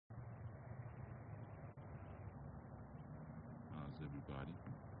everybody.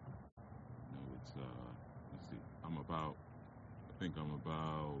 It's let's see. I think I'm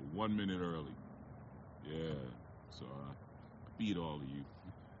about 1 minute early. Yeah. So I beat all of you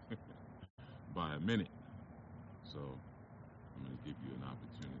by a minute. So I'm gonna give you an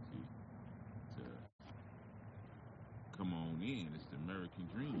opportunity to come on in. It's the American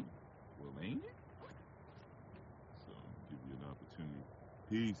dream. Well, ain't it? So give you an opportunity.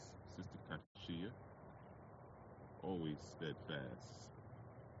 Peace, Sister Kashia. Always steadfast.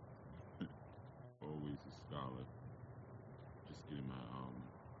 Always a scholar. Just getting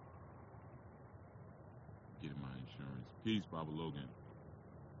my insurance. Peace, Baba Logan.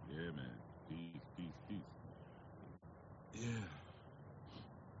 Yeah, man. Peace, peace, peace. Yeah.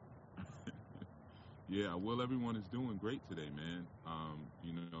 Yeah, well, everyone is doing great today, man.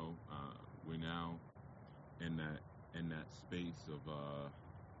 We're now in that space of the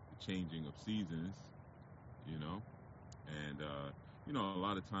changing of seasons, you know, and a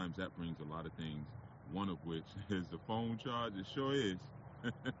lot of times that brings a lot of things. One of which is the phone charge. It sure is.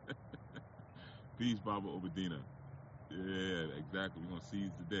 Peace, Baba Obadina. Yeah, exactly. We're gonna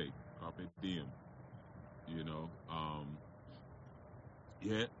seize the day. Carpe diem. You know.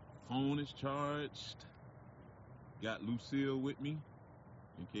 Yeah. Phone is charged. Got Lucille with me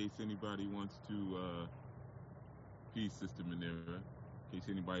in case anybody wants to. Peace, Sister Manera. In case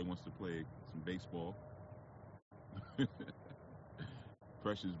anybody wants to play some baseball.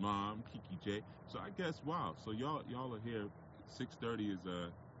 Precious mom, Kiki J. So I guess wow. So y'all are here. 6:30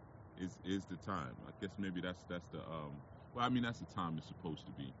 is the time. I guess maybe that's the well, I mean that's the time it's supposed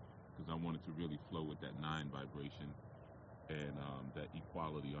to be, because I wanted to really flow with that 9 vibration and that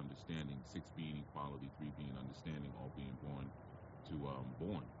equality understanding, 6 being equality, 3 being understanding, all being born to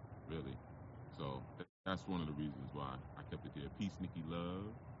born, really. So that's one of the reasons why I kept it there. Peace, Nikki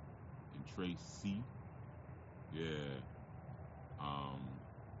Love and Trace C. Yeah. Um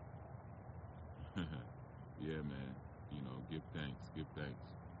yeah, man. Give thanks, give thanks.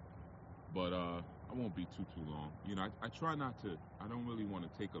 But I won't be too long. I try not to. I don't really want to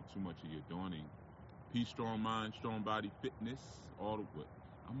take up too much of your dawning. Peace, strong mind, strong body, fitness, all the way.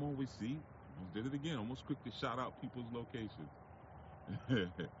 I'm always did it again. Almost quick to shout out people's locations.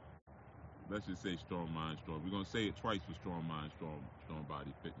 Let's just say strong mind, strong. We're gonna say it twice for strong mind, strong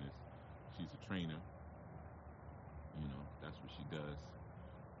body, fitness. She's a trainer. That's what she does.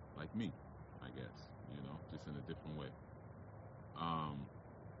 Like me, I guess. Just in a different way. Um,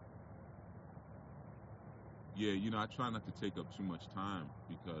 Yeah, I try not to take up too much time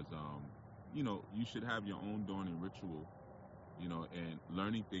because, you should have your own dawning ritual, and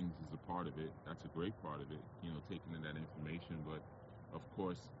learning things is a part of it. That's a great part of it, taking in that information. But of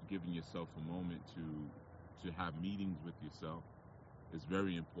course, giving yourself a moment to have meetings with yourself is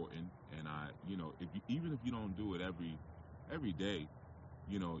very important. And even if you don't do it every day,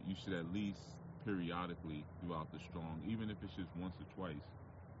 you should at least periodically throughout the strong, even if it's just once or twice,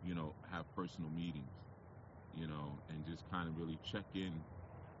 have personal meetings, and just kind of really check in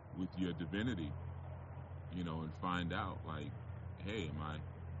with your divinity, and find out like, hey, am I,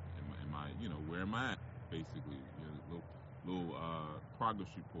 where am I at, basically, little progress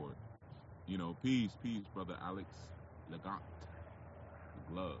report, peace, brother Alex Legant, the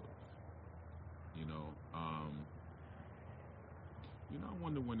glove, you know, um, I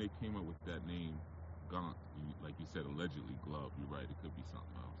wonder when they came up with that name, Gaunt, like you said, allegedly glove. You're right, it could be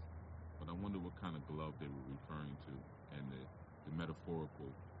something else. But I wonder what kind of glove they were referring to and the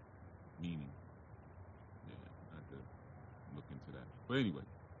metaphorical meaning. Yeah, I have to look into that. But anyway,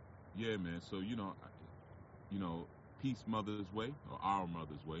 yeah, man. So peace, mother's way, or our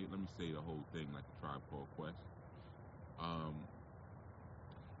mother's way. Let me say the whole thing like a Tribe Called Quest.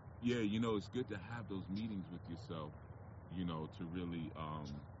 Yeah, it's good to have those meetings with yourself. To really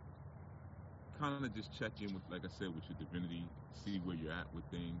kind of just check in with, like I said, with your divinity, see where you're at with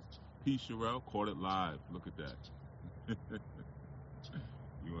things. Peace, Sherelle, caught it live. Look at that.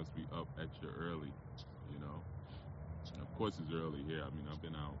 You must be up extra early, And of course, it's early here. I mean, I've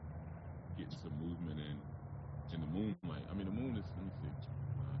been out getting some movement in the moonlight. I mean, the moon is, let me see.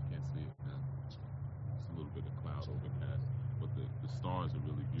 I can't see it now. It's a little bit of cloud overcast, but the stars are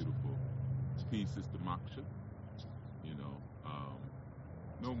really beautiful. Peace, Sister Maksha. You know,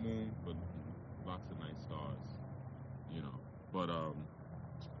 no moon, but lots of nice stars. You know, but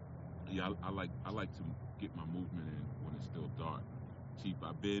yeah, I like to get my movement in when it's still dark. Chief,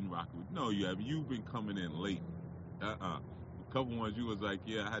 I've been rocking with. No, you have. You've been coming in late. A couple ones you was like,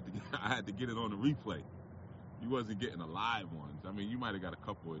 yeah, I had to get it on the replay. You wasn't getting the live ones. I mean, you might have got a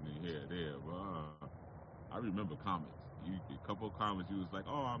couple in here, there, but I remember comments. A couple of comments. You was like,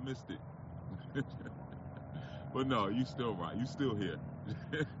 oh, I missed it. But no, you still right. You still here.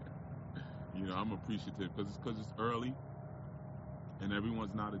 I'm appreciative because it's early and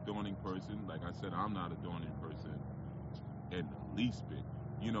everyone's not a dawning person. Like I said, I'm not a dawning person in the least bit.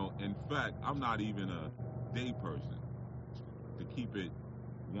 In fact, I'm not even a day person. To keep it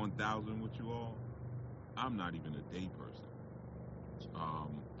 1,000 with you all, I'm not even a day person.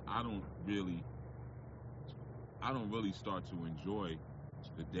 I don't really start to enjoy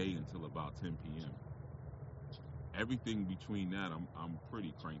the day until about 10 p.m. Everything between that, I'm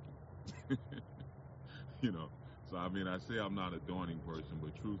pretty cranky. you know. So I mean, I say I'm not a dawning person,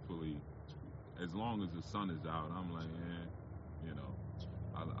 but truthfully, as long as the sun is out, I'm like, you know,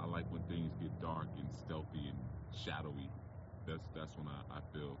 I like when things get dark and stealthy and shadowy. That's when I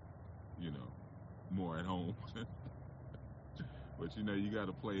feel, you know, more at home. But you got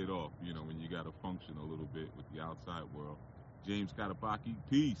to play it off. When you got to function a little bit with the outside world. James Katabaki,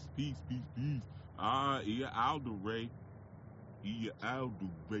 peace, peace, peace, peace. Ia Aldo Ray, Ia Aldo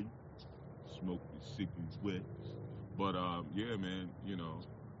Ray, smoke the cigarettes. But yeah, man,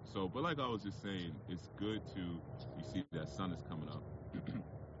 So, but like I was just saying, it's good to you see that sun is coming up.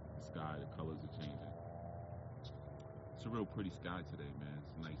 The sky, the colors are changing. It's a real pretty sky today, man.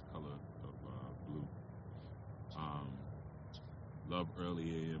 It's a nice color of blue. Um, love early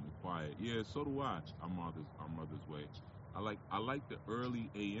AM and quiet. Yeah, so do I. I'm mother's way. I like the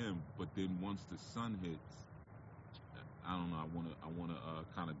early AM, but then once the sun hits, I don't know. I wanna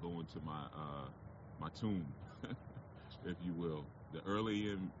kind of go into my tomb, if you will. The early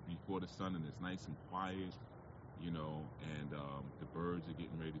AM before the sun, and it's nice and quiet, and the birds are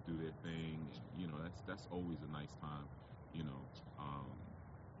getting ready to do their thing, and that's always a nice time, you know, um,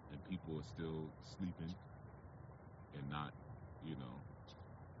 and people are still sleeping and not, you know,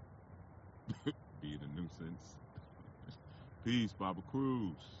 being a nuisance. Peace, Baba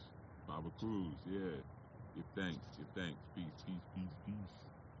Cruz. Baba Cruz, yeah. Give thanks, give thanks. Peace, peace, peace, peace.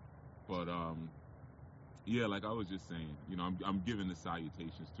 But yeah, like I was just saying, I'm giving the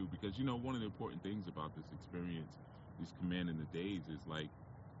salutations too because one of the important things about this experience, these commanding the days, is like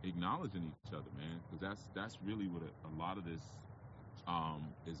acknowledging each other, man, because that's really what a lot of this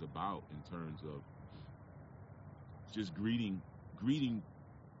is about in terms of just greeting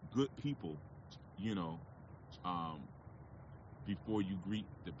good people, you know, um, before you greet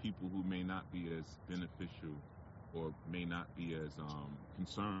the people who may not be as beneficial or may not be as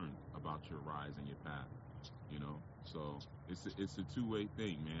concerned about your rise and your path. you know. So it's a two-way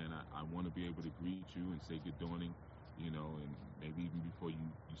thing, man. I want to be able to greet you and say good dawning, and maybe even before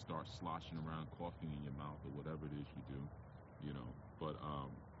you start sloshing around coughing in your mouth or whatever it is you do, you know. But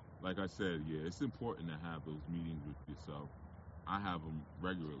like I said, yeah, it's important to have those meetings with yourself. I have them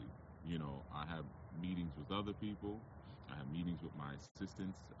regularly. I have meetings with other people. I have meetings with my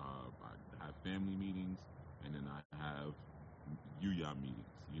assistants. I have family meetings, and then I have Yuya meetings.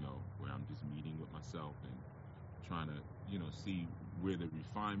 Where I'm just meeting with myself and trying to, see where the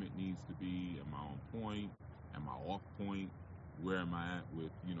refinement needs to be. Am I on point? Am I off point? Where am I at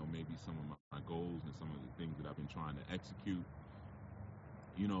with, maybe some of my goals and some of the things that I've been trying to execute?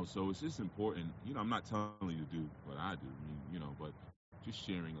 So it's just important. I'm not telling you to do what I do, but just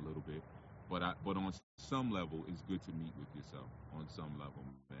sharing a little bit. But on some level, it's good to meet with yourself on some level,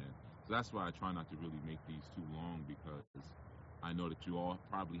 man. So that's why I try not to really make these too long because I know that you all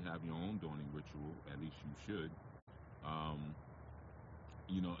probably have your own dawning ritual. At least you should. Um,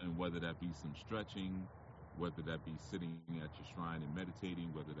 and whether that be some stretching, whether that be sitting at your shrine and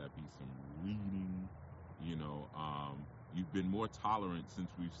meditating, whether that be some reading, you've been more tolerant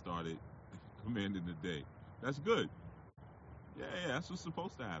since we've started commanding the day. That's good. Yeah, yeah, that's what's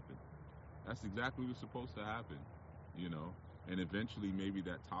supposed to happen. That's exactly what's supposed to happen, you know. And eventually, maybe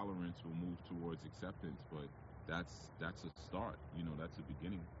that tolerance will move towards acceptance. But that's a start. That's a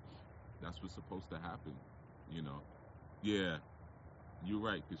beginning. That's what's supposed to happen. You know. Yeah, you're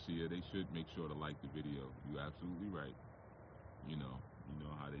right, Kashia. They should make sure to like the video. You're absolutely right. You know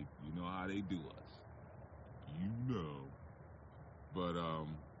how they do us. You know. But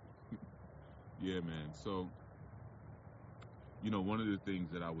yeah, man. So one of the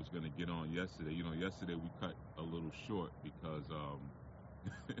things that I was gonna get on yesterday. Yesterday we cut a little short because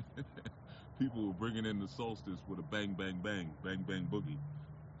people were bringing in the solstice with a bang, bang, bang, bang, bang boogie.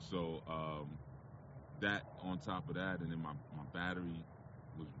 So that on top of that, and then my battery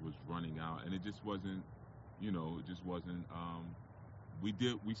was running out, and it just wasn't, it just wasn't.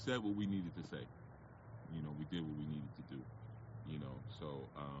 We said what we needed to say. We did what we needed to do. So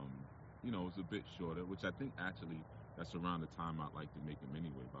it was a bit shorter, which I think actually that's around the time I'd like to make them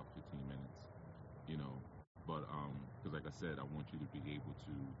anyway, about 15 minutes. You know, but because like I said, I want you to be able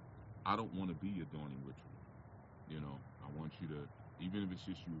to. I don't want to be your dawning ritual. I want you to, even if it's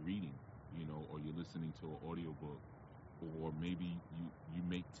just you reading, or you're listening to an audiobook, or maybe you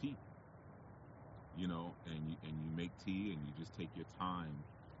make tea, and you make tea and you just take your time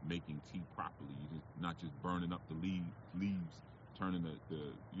making tea properly. You just not just burning up the leaves, turning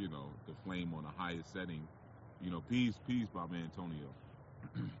the flame on the highest setting. Peace, Baba Antonio.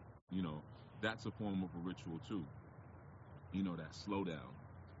 you know, that's a form of a ritual too. That slow down.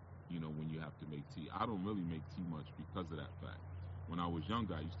 When you have to make tea. I don't really make tea much because of that fact. When I was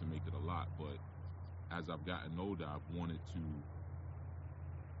younger, I used to make it a lot, but as I've gotten older, I've wanted to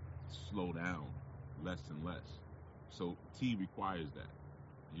slow down less and less. So tea requires that,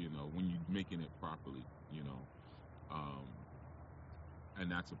 when you're making it properly, um, and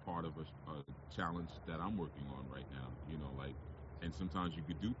that's a part of a challenge that I'm working on right now, like, and sometimes you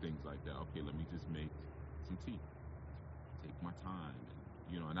could do things like that. Okay, let me just make some tea, take my time,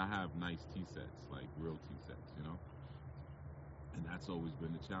 and I have nice tea sets, like real tea sets, and that's always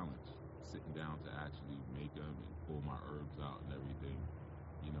been the challenge, sitting down to actually make them and pull my herbs out and everything.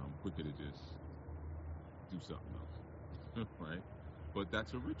 I'm quicker to just do something else, right? But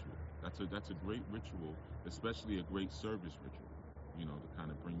that's a ritual. That's a great ritual, especially a great service ritual. To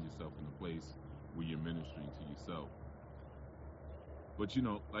kind of bring yourself in a place where you're ministering to yourself. But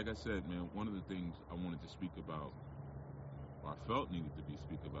like I said, man, one of the things I wanted to speak about, or I felt needed to be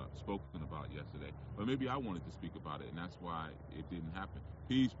spoken about yesterday, but maybe I wanted to speak about it, and that's why it didn't happen.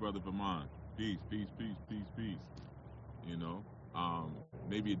 Peace, brother Vermont. Peace, peace, peace, peace, peace.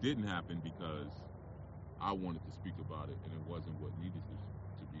 Maybe it didn't happen because I wanted to speak about it, and it wasn't what needed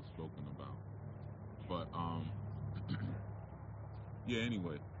to be spoken about. But yeah.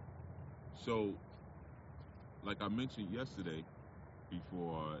 Anyway, so like I mentioned yesterday,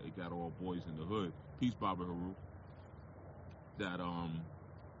 before it got all boys in the hood. Peace, Baba Haru. That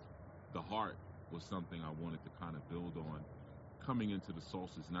the heart was something I wanted to kind of build on coming into the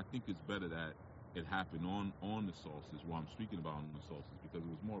solstice, and I think it's better that it happened on the solstice. While I'm speaking about on the solstice, because it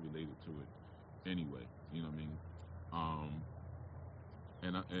was more related to it anyway. You know what I mean?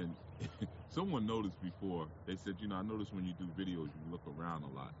 And someone noticed before. They said, I noticed when you do videos, you look around a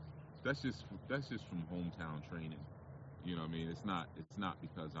lot. That's just from hometown training. You know what I mean? It's not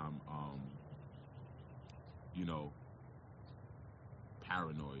because I'm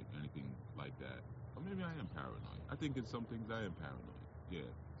paranoid or anything like that. Or maybe I am paranoid. I think in some things I am paranoid.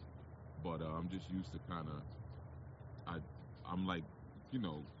 Yeah. But I'm just used to kind of I'm like,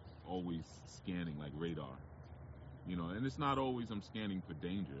 always scanning like radar. And it's not always I'm scanning for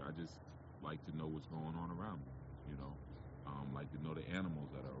danger. I just like to know what's going on around me. Like to know the animals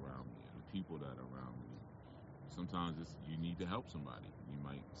that are around me and the people that are around me. Sometimes you need to help somebody. You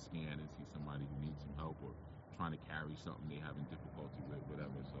might scan and see somebody who needs some help or trying to carry something they're having difficulty with,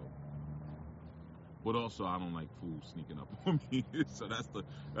 whatever. So, but also I don't like fools sneaking up on me. So that's the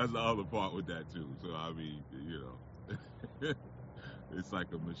other part with that too. So I mean, it's like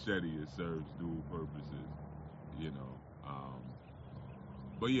a machete. It serves dual purposes.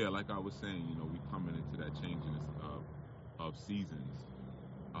 But yeah, like I was saying, we coming into that changiness of seasons.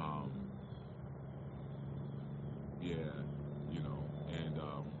 Yeah, and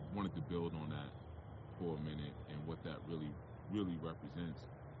wanted to build on that for a minute and what that really represents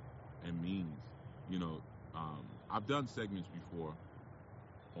and means. I've done segments before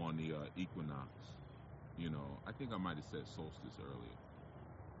on the equinox. I think I might have said solstice earlier,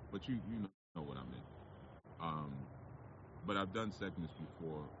 but you know what I meant. But I've done segments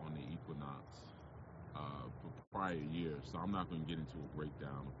before on the equinox for prior years, so I'm not going to get into a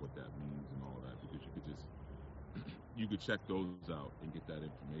breakdown of what that means and all that, because you could check those out and get that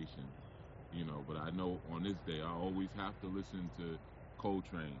information. But I know on this day I always have to listen to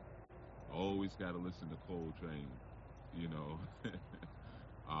Coltrane. I always got to listen to Coltrane,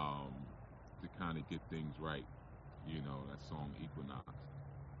 to kind of get things right. That song Equinox.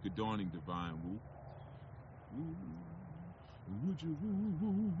 Good dawning, divine woo. Woo. Would you woo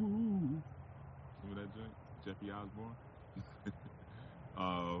woo woo? Remember that joint? Jeffrey Osborne?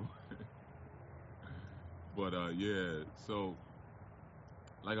 But yeah, so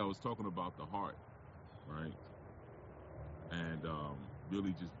like I was talking about the heart, right? And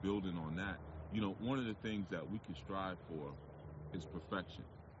really just building on that. One of the things that we can strive for is perfection,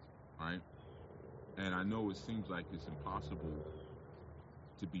 right? And I know it seems like it's impossible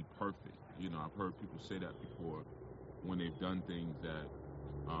to be perfect. I've heard people say that before when they've done things that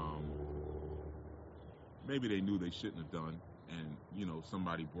maybe they knew they shouldn't have done, and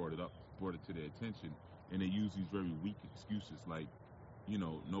somebody brought it to their attention, and they use these very weak excuses like,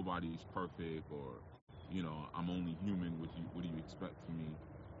 nobody's perfect, or I'm only human. What do you expect from me?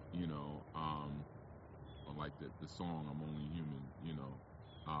 Or like the song "I'm Only Human."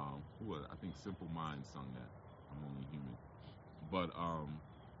 Who was, I think Simple Minds sung that. I'm only human. But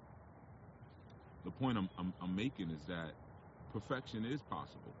the point I'm making is that perfection is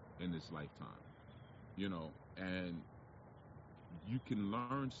possible in this lifetime. And you can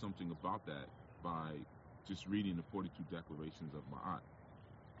learn something about that by just reading the 42 Declarations of Ma'at.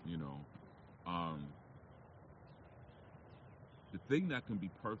 You know, um, the thing that can be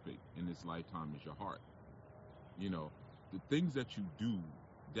perfect in this lifetime is your heart. You know, the things that you do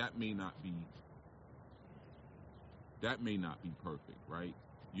that may not be perfect, right?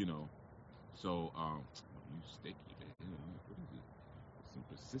 You know, so you sticky, man. What is it? Some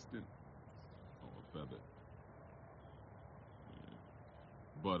persistent a feather. Yeah.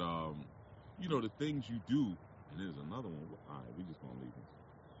 But the things you do, and there's another one. All right, we just gonna leave it.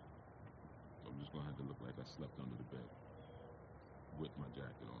 So I'm just gonna have to look like I slept under the bed with my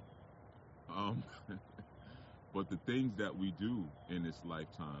jacket on. But the things that we do in this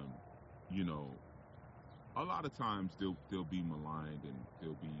lifetime, you know, a lot of times they'll be maligned, and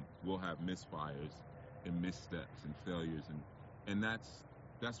we'll have misfires and missteps and failures, and that's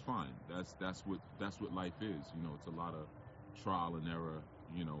fine. That's what life is. It's a lot of trial and error.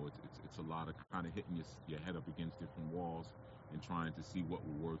 It's a lot of kind of hitting your head up against different walls and trying to see what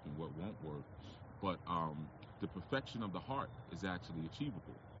will work and what won't work. But the perfection of the heart is actually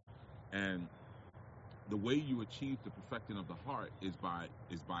achievable, and the way you achieve the perfecting of the heart is by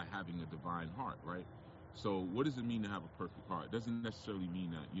having a divine heart, right? So what does it mean to have a perfect heart? It doesn't necessarily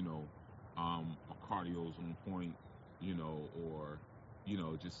mean that a cardio's on point, or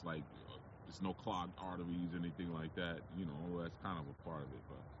just like there's no clogged arteries, anything like that. That's kind of a part of it,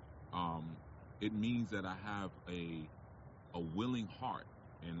 but it means that I have a willing heart,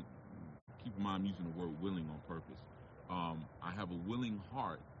 and keep in mind I'm using the word willing on purpose. I have a willing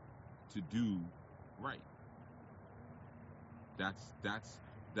heart to do right.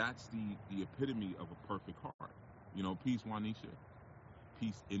 That's the epitome of a perfect heart. Peace, Juanisha.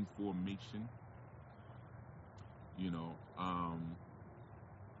 Peace, information. You know, um,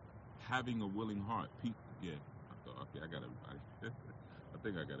 Having a willing heart. Yeah. Okay, I got everybody. I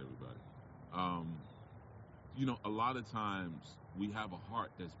think I got everybody. Um, a lot of times we have a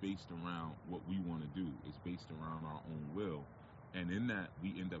heart that's based around what we want to do. It's based around our own will, and in that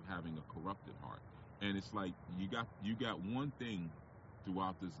we end up having a corrupted heart. And it's like you got one thing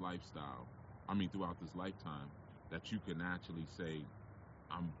throughout this throughout this lifetime, that you can actually say,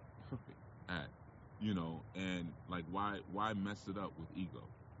 I'm perfect at, and like why mess it up with ego?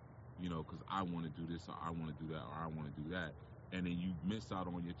 Because I want to do this, or I want to do that, or I want to do that, and then you miss out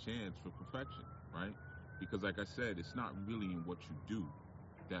on your chance for perfection, right? Because like I said, it's not really in what you do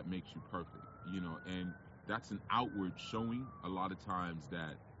that makes you perfect, and that's an outward showing a lot of times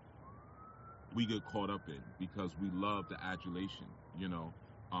that we get caught up in, because we love the adulation.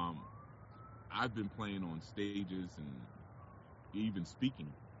 um, I've been playing on stages and even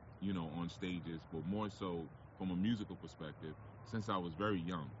speaking, on stages, but more so from a musical perspective since I was very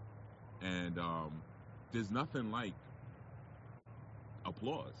young. And there's nothing like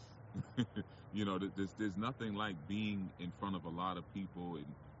applause. There's nothing like being in front of a lot of people, and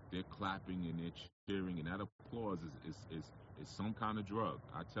they're clapping and they're cheering, and that applause is some kind of drug,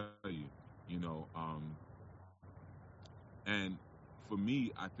 I tell you. You know, and for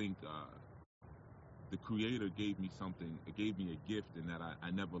me, I think the Creator gave me something. It gave me a gift in that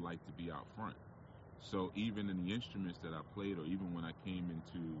I never liked to be out front. So even in the instruments that I played, or even when I came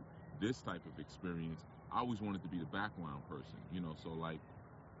into this type of experience, I always wanted to be the background person. So like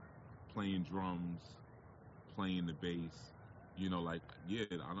playing drums, playing the bass. Like, yeah,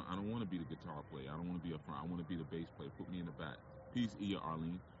 I don't want to be the guitar player. I don't want to be up front. I want to be the bass player. Put me in the back. Peace, Ia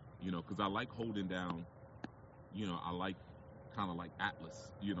Arlene. Because I like holding down. I like kind of like Atlas.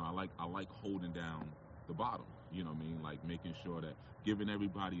 I like holding down the bottom. You know what I mean? Like making sure that giving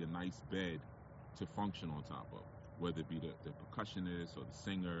everybody a nice bed to function on top of, whether it be the percussionist or the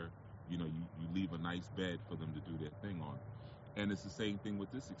singer. You leave a nice bed for them to do their thing on. And it's the same thing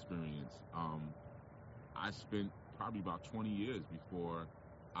with this experience. I spent probably about 20 years before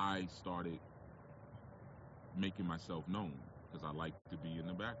I started making myself known, because I like to be in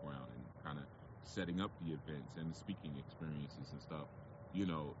the background and kind of setting up the events and the speaking experiences and stuff.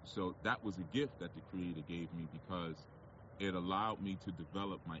 So that was a gift that the Creator gave me, because it allowed me to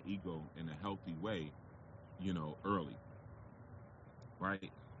develop my ego in a healthy way, early,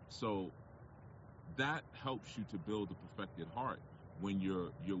 right? So that helps you to build a perfected heart when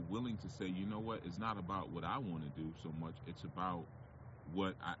you're willing to say, you know what, it's not about what I want to do so much. It's about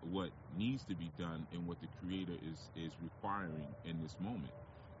what needs to be done and what the Creator is requiring in this moment.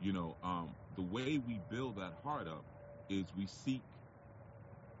 The way we build that heart up is we seek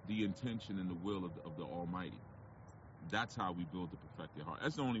the intention and the will of the Almighty. That's how we build the perfected heart.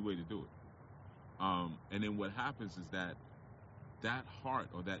 That's the only way to do it. And then what happens is that that heart,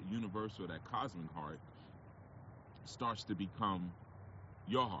 or that universal, that cosmic heart, starts to become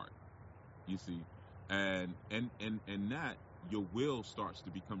your heart. You see, and that your will starts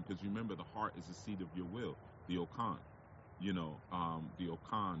to become, because remember, the heart is the seat of your will, the Okan. The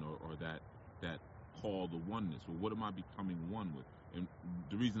Okan, or that call the oneness. Or what am I becoming one with? And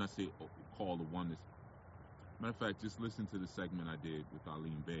the reason I say call the oneness, matter of fact, just listen to the segment I did with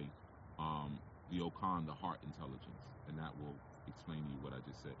Alim Bey, the Okan, the heart intelligence, and that will explain to you what I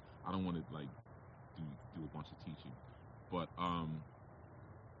just said. I don't want to like do a bunch of teaching, but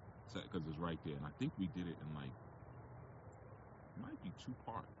because it's right there, and I think we did it in like, it might be 2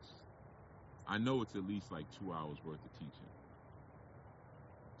 parts. I know it's at least like 2 hours worth of teaching,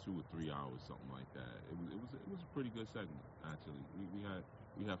 2 or 3 hours, something like that. It was a pretty good segment, actually.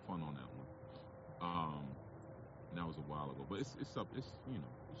 We had fun on that one. And that was a while ago, but it's up. You'll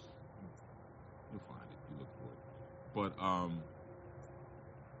find it if you look for it. But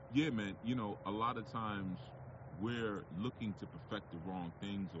yeah, man. A lot of times we're looking to perfect the wrong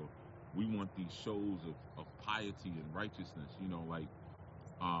things, or we want these shows of piety and righteousness.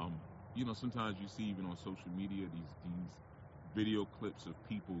 Sometimes you see even on social media these video clips of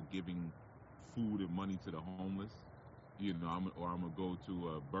people giving food and money to the homeless. I'm gonna go to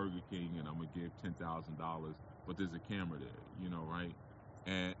a Burger King and I'm gonna give $10,000, but there's a camera there. Right?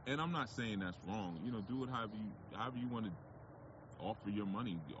 And I'm not saying that's wrong. Do it however you want to offer your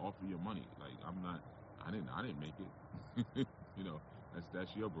money. Offer your money. Like I didn't make it.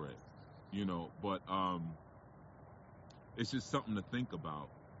 That's your bread. But it's just something to think about.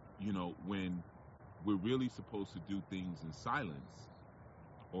 When we're really supposed to do things in silence,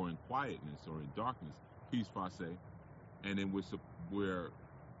 or in quietness, or in darkness. Peace, Fase. And then we're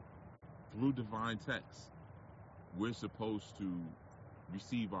through divine text, we're supposed to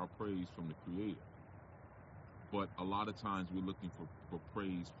receive our praise from the Creator. But a lot of times we're looking for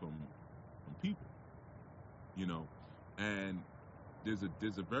praise from people, and there's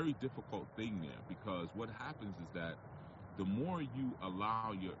a very difficult thing there, because what happens is that the more you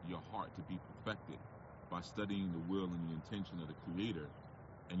allow your heart to be perfected by studying the will and the intention of the Creator,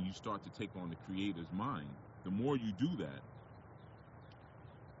 and you start to take on the Creator's mind, the more you do that,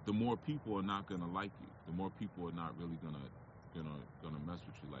 the more people are not gonna like you. The more people are not really gonna mess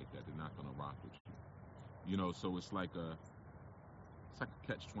with you like that. They're not gonna rock with you. So it's like a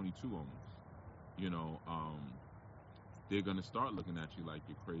catch-22 almost. They're gonna start looking at you like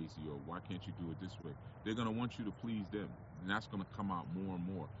you're crazy, or why can't you do it this way? They're gonna want you to please them, and that's gonna come out more and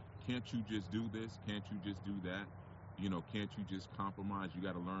more. Can't you just do this? Can't you just do that? Can't you just compromise? You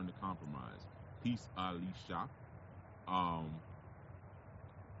got to learn to compromise. Peace, Alicia.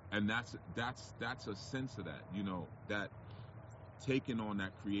 And that's a sense of that. That taking on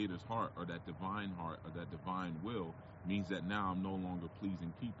that Creator's heart, or that divine heart, or that divine will, means that now I'm no longer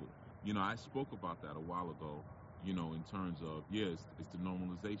pleasing people. I spoke about that a while ago. In terms of, it's the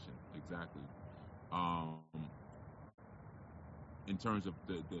normalization, exactly. In terms of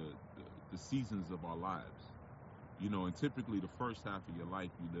the seasons of our lives. And typically the first half of your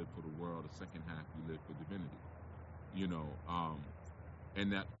life you live for the world, the second half you live for divinity.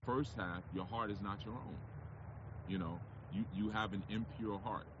 And that first half, your heart is not your own. You have an impure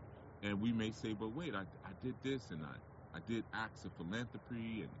heart. And we may say, but wait, I did this, and I did acts of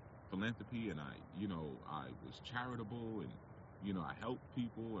philanthropy, and I was charitable, and I helped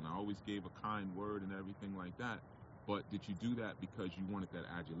people, and I always gave a kind word and everything like that. But did you do that because you wanted that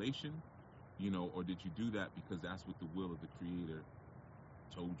adulation? Or did you do that because that's what the will of the Creator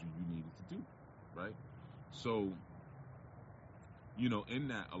told you needed to do, right? So, in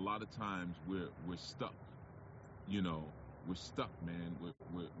that, a lot of times we're stuck. We're stuck, man.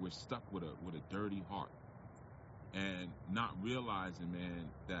 We're stuck with a dirty heart, and not realizing,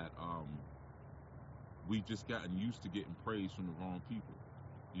 man, that we've just gotten used to getting praise from the wrong people,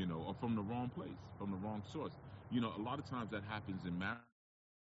 or from the wrong place, from the wrong source. A lot of times that happens in marriage,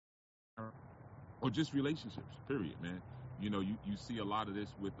 or just relationships, period, man. You see a lot of this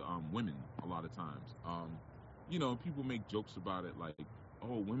with women a lot of times. People make jokes about it, like,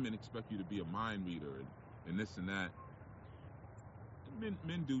 oh, women expect you to be a mind reader, and this and that.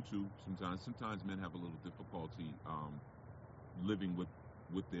 Men do too sometimes. Sometimes men have a little difficulty living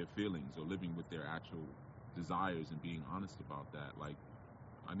with their feelings, or living with their actual desires, and being honest about that. Like,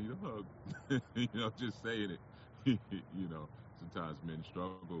 I need a hug. Just saying it. Sometimes men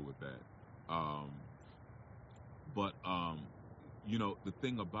struggle with that. But The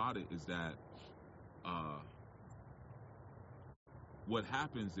thing about it is that uh, what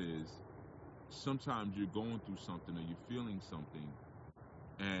happens is sometimes you're going through something or you're feeling something,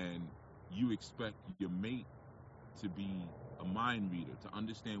 and you expect your mate to be a mind reader, to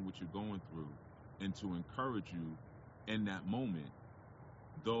understand what you're going through, and to encourage you in that moment.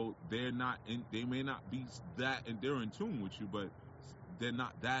 Though they may not be that, and they're in tune with you, but they're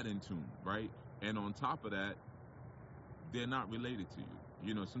not that in tune, right? And on top of that, they're not related to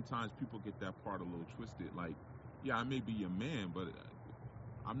you. Sometimes people get that part a little twisted. Like, yeah, I may be your man, but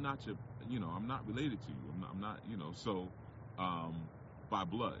I'm not your, I'm not related to you. I'm not, so um, by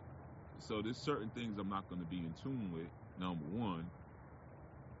blood. So there's certain things I'm not going to be in tune with. Number one,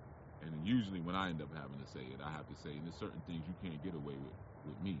 and then usually when I end up having to say it, I have to say, and there's certain things you can't get away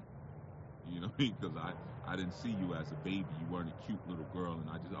with me. You know what I mean? Because I didn't see you as a baby. You weren't a cute little girl, and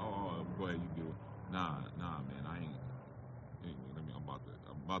I just go ahead, you do it. Nah, man, I ain't. Anyway, I'm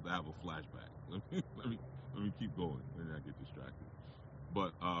about to have a flashback. Let me keep going, and then I get distracted.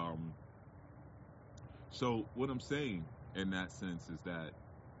 But so what I'm saying in that sense is that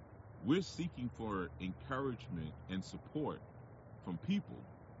we're seeking for encouragement and support from people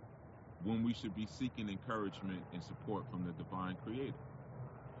when we should be seeking encouragement and support from the divine creator.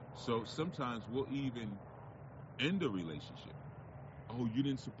 So sometimes we'll even end a relationship. Oh, you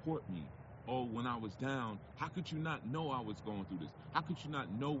didn't support me. Oh, when I was down, how could you not know I was going through this? How could you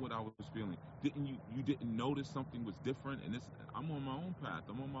not know what I was feeling? Didn't you didn't notice something was different? And I'm on my own path.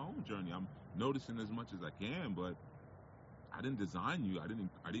 I'm on my own journey. I'm noticing as much as I can, but I didn't design you. I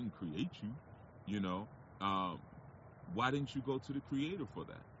didn't create you. You know, um, why didn't you go to the creator for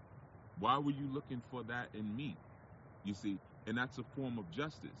that? Why were you looking for that in me? You see, and that's a form of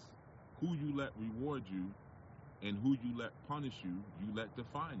justice. Who you let reward you and who you let punish you, you let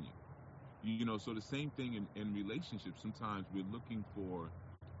define you. So the same thing in relationships. Sometimes we're looking for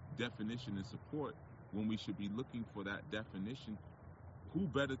definition and support when we should be looking for that definition. Who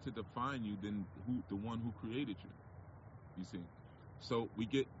better to define you than the one who created you? You see, so we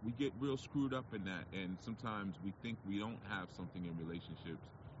get real screwed up in that, and sometimes we think we don't have something in relationships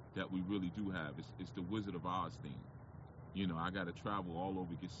that we really do have. It's the Wizard of Oz thing. I got to travel all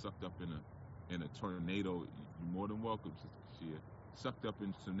over, get sucked up in a tornado. You're more than welcome, Sister Kashia. Sucked up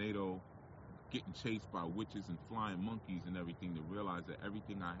in a tornado, getting chased by witches and flying monkeys and everything, to realize that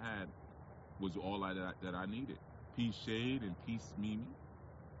everything I had was all that I needed. Peace Shade and Peace Mimi.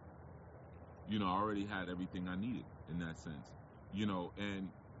 I already had everything I needed in that sense.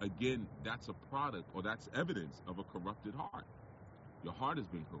 And again, that's a product, or that's evidence of a corrupted heart. Your heart has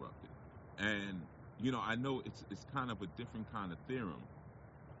been corrupted. And I know it's kind of a different kind of theorem,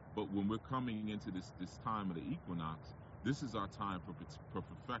 but when we're coming into this time of the equinox, this is our time for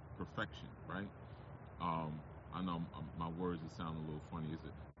perfection, right? I know my words are sound a little funny.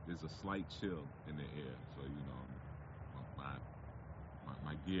 There's a slight chill in the air, so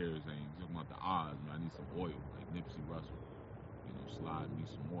my gears ain't talking about the odds. Man, I need some oil, like Nipsey Russell. Slide me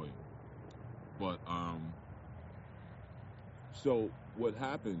some oil. But so what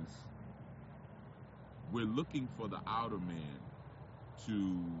happens? We're looking for the outer man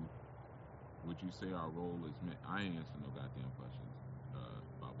to. Would you say our role is meant? I ain't answering no goddamn questions,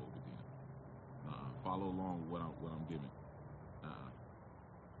 Bob Obadiah. Follow along with what I'm giving. Uh,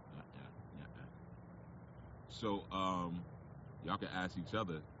 So y'all can ask each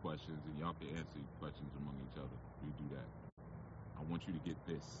other questions, and y'all can answer questions among each other. We do that. I want you to get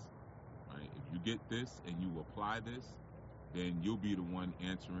this, right? If you get this and you apply this, then you'll be the one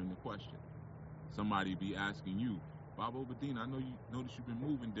answering the question. Somebody be asking you, Bob Obadiah, I know you notice you've been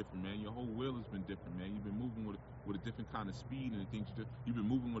moving different, man. Your whole will has been different, man. You've been moving with a different kind of speed and the things you do. You've been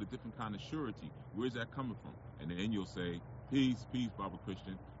moving with a different kind of surety. Where's that coming from? And then you'll say, peace, Baba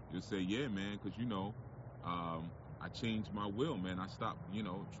Christian. You'll say, yeah, man, because I changed my will, man. I stopped,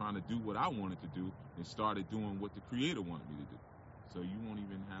 trying to do what I wanted to do and started doing what the Creator wanted me to do. So you won't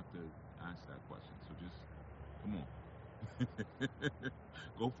even have to ask that question. So just come on.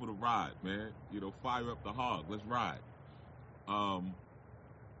 Go for the ride, man. Fire up the hog. Let's ride.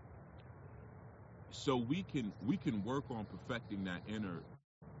 So we can work on perfecting that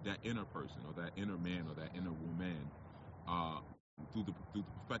inner person, or that inner man, or that inner woman, through the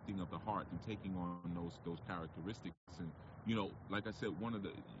perfecting of the heart, through taking on those characteristics. And like I said,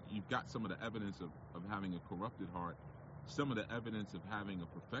 you've got some of the evidence of having a corrupted heart. Some of the evidence of having a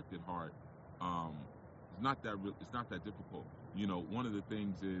perfected heart. It's not that difficult. One of the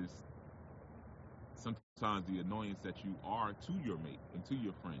things is sometimes the annoyance that you are to your mate and to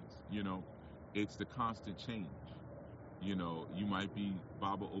your friends. It's the constant change. You might be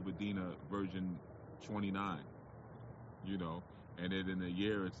Baba Obadiah version 29. and then in a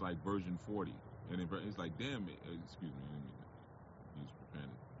year it's like version 40, and it's like, damn it. Excuse me, I didn't mean to use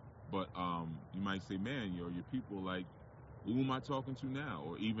profanity. But you might say, man, your people like, who am I talking to now?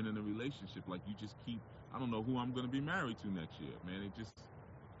 Or even in a relationship, like you just keep, I don't know who I'm going to be married to next year, man. It just,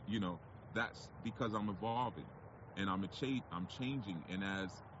 you know, that's because I'm evolving and I'm changing. And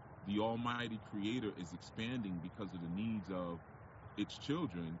as the Almighty Creator is expanding because of the needs of its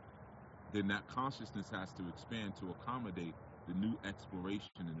children, then that consciousness has to expand to accommodate the new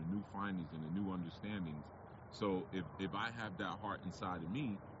exploration and the new findings and the new understandings. So if I have that heart inside of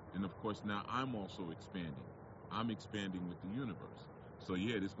me, and of course now I'm also expanding. I'm expanding with the universe. So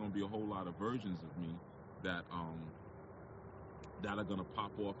yeah, there's gonna be a whole lot of versions of me that that are gonna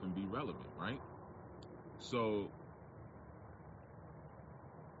pop off and be relevant, right? So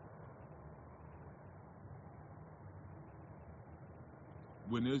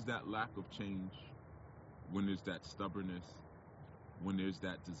when there's that lack of change, when there's that stubbornness, when there's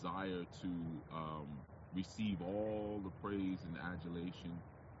that desire to um, receive all the praise and adulation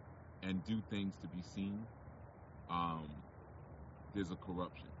and do things to be seen, um, there's a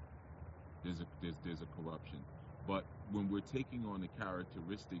corruption. There's a corruption. But when we're taking on the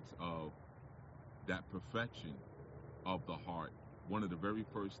characteristics of that perfection of the heart, one of the very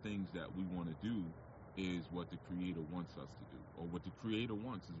first things that we want to do is what the Creator wants us to do, or what the Creator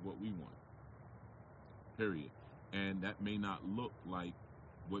wants is what we want. Period. And that may not look like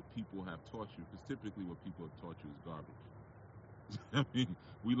what people have taught you, because typically what people have taught you is garbage. I mean,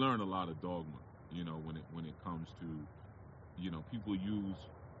 we learn a lot of dogma, when it comes to, people use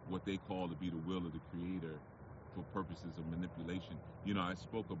what they call to be the will of the Creator for purposes of manipulation. I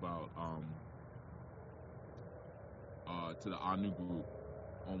spoke about to the Anu group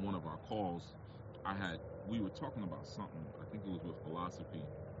on one of our calls. We were talking about something. I think it was with philosophy,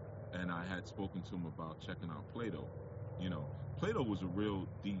 and I had spoken to him about checking out Plato. You know, Plato was a real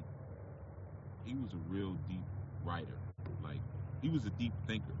deep. He was a real deep writer. Like, he was a deep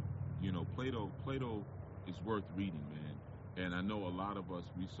thinker. Plato is worth reading, man. And I know a lot of us,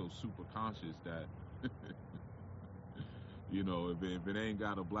 we so super conscious that if it ain't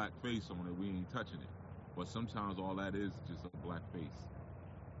got a black face on it, we ain't touching it. But sometimes all that is just a black face.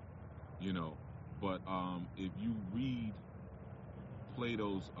 You know. But if you read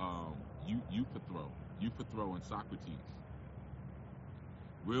Plato's Euthyphro and Socrates,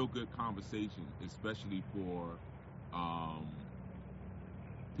 real good conversation, especially for um,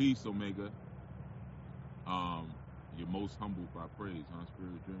 peace, Omega. You're most humbled by praise, huh?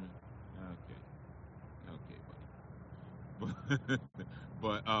 Spirit driven. Okay, buddy.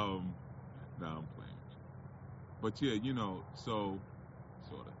 But nah, I'm playing. But yeah, so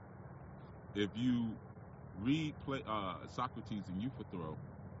sort of. If you read Socrates and Euthyphro,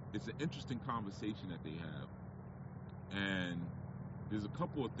 it's an interesting conversation that they have, and there's a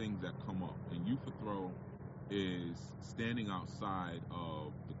couple of things that come up. And Euthyphro is standing outside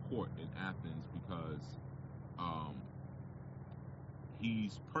of the court in Athens because um,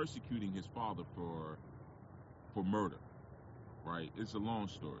 he's persecuting his father for murder. Right? It's a long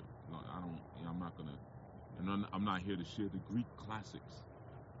story. I'm not gonna, and I'm not here to share the Greek classics.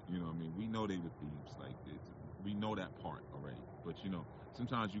 What I mean, we know they were thieves. Like, we know that part already. But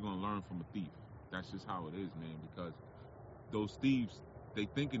sometimes you're gonna learn from a thief. That's just how it is, man. Because those thieves, they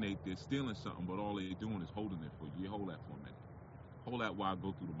thinking they're stealing something, but all they're doing is holding it for you. You hold that for a minute. Hold that while I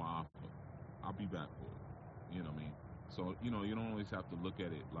go through the Ma'afa. I'll be back for it. You know what I mean? So you don't always have to look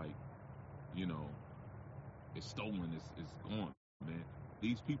at it like, you know, it's stolen. It's gone, man.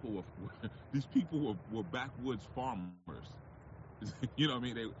 These people were backwoods farmers. You know what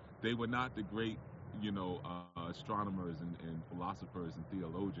I mean? They were not the great, astronomers and philosophers and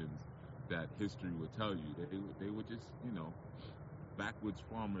theologians that history would tell you. They were just, backwoods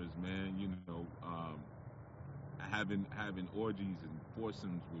farmers, man. Having orgies and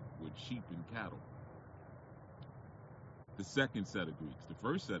foursomes with sheep and cattle. The second set of Greeks, the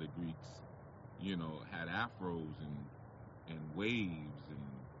first set of Greeks, had afros and waves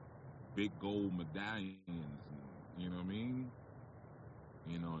and big gold medallions, and, you know what I mean?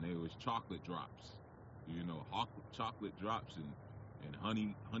 And there was chocolate drops, chocolate drops and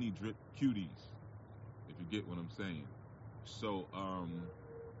honey drip cuties, if you get what I'm saying. So,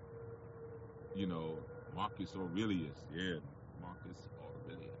 Marcus Aurelius, yeah, Marcus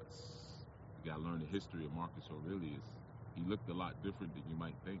Aurelius. You gotta learn the history of Marcus Aurelius. He looked a lot different than you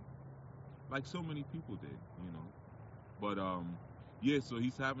might think, like so many people did. But yeah, so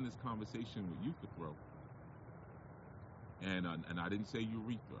he's having this conversation with Euthyphro, and I didn't say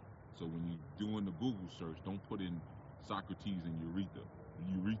urethra. So when you're doing the Google search, don't put in Socrates and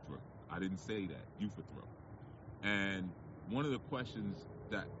urethra. I didn't say that. Euthyphro. And one of the questions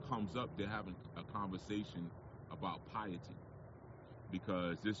that comes up, they're having a conversation about piety,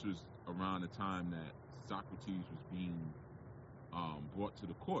 because this was around the time that Socrates was being brought to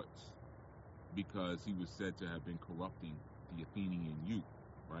the courts because he was said to have been corrupting the Athenian youth,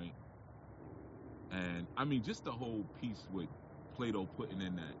 right? And I mean, just the whole piece with Plato putting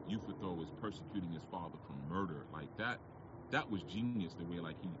in that Euthyphro was persecuting his father from murder, like that was genius. The way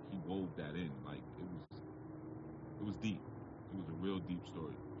like he wove that in, like it was deep. It was a real deep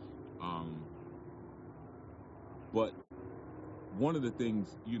story. But one of the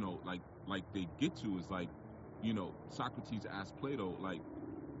things, like they get to is like, Socrates asked Plato, like,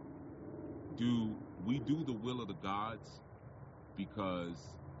 do we do the will of the gods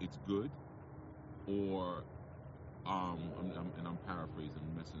because it's good, or and I'm paraphrasing,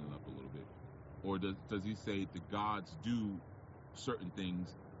 I'm messing it up a little bit, or does he say the gods do certain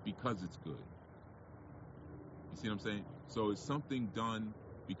things because it's good? You see what I'm saying? So is something done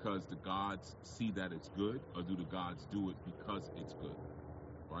because the gods see that it's good, or do the gods do it because it's good?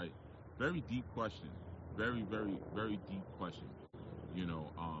 Right? Very deep question. Very, very, very deep question.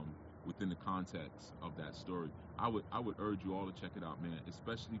 Within the context of that story, I would urge you all to check it out, man.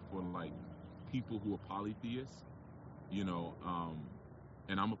 Especially for like people who are polytheists. And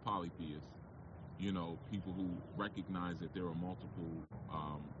I'm a polytheist. People who recognize that there are multiple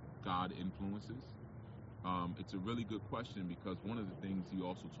God influences. It's a really good question, because one of the things he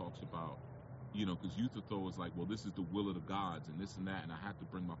also talks about, because Euthyphro was like, well, this is the will of the gods and this and that, and I had to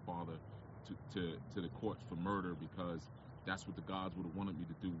bring my father to the courts for murder because that's what the gods would have wanted me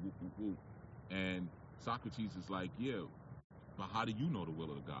to do. Woo, woo, woo. And Socrates is like, yeah, but how do you know the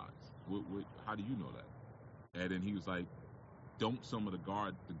will of the gods? How do you know that? And then he was like, don't some of the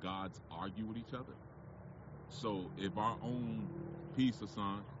gods argue with each other? So if our own peace,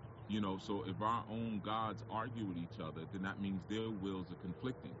 Hassan, so if our own gods argue with each other, then that means their wills are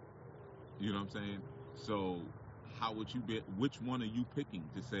conflicting. You know what I'm saying? So how would you be? Which one are you picking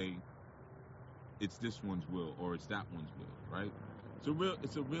to say it's this one's will or it's that one's will, right?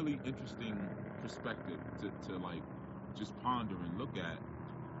 It's a really interesting perspective to like just ponder and look at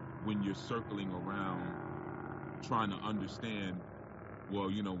when you're circling around trying to understand. Well,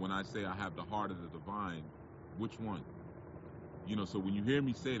 when I say I have the heart of the divine, which one? So when you hear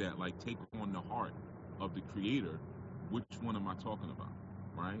me say that, like, take on the heart of the creator, which one am I talking about,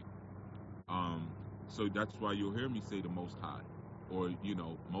 right? So that's why you'll hear me say the Most High, or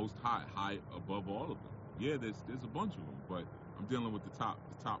Most High, high above all of them. Yeah, there's a bunch of them, but I'm dealing with the top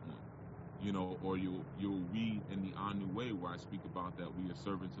one, or you'll read in the Anu Way where I speak about that we are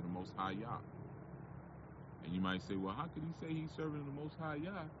servants of the Most High Yah. And you might say, well, how could he say he's serving the Most High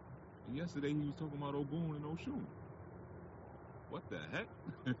Yah? And yesterday he was talking about Ogun and Oshun. What the heck?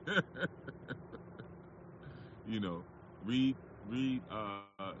 Read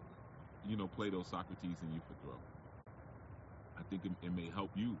Plato, Socrates, and Euthyphro. I think it may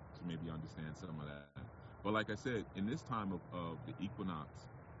help you to maybe understand some of that. But like I said, in this time of the equinox,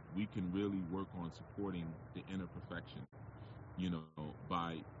 we can really work on supporting the inner perfection,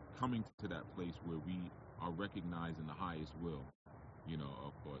 by coming to that place where we are recognizing the highest will.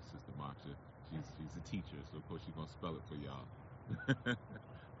 Of course, Sister Moksha, she's a teacher, so of course she's going to spell it for y'all.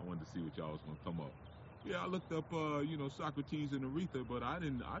 I wanted to see what y'all was going to come up. Yeah, I looked up, Socrates and Aretha, but I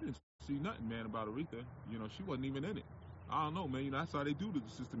didn't see nothing, man, about Aretha. She wasn't even in it. I don't know, man. That's how they do to the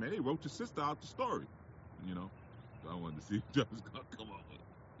sister, man. They wrote the sister out the story, So I wanted to see what y'all was going to come up with.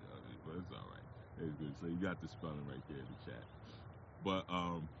 But it's all right. It's good. So you got the spelling right there in the chat. But,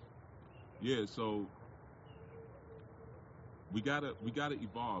 yeah, so we gotta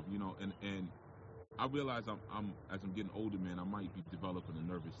evolve, and I realize I'm as I'm getting older, man, I might be developing a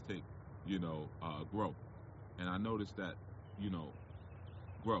nervous tick, grow. And I noticed that,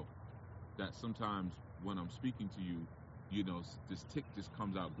 grow. That sometimes when I'm speaking to you, this tick just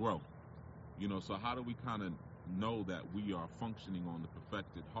comes out, grow. So how do we kind of know that we are functioning on the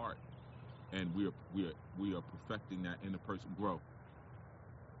perfected heart, and we are perfecting that inner person, grow.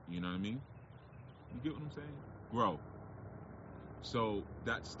 You know what I mean? You get what I'm saying? Grow. So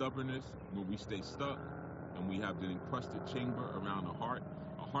that stubbornness, when we stay stuck and we have the encrusted chamber around the heart,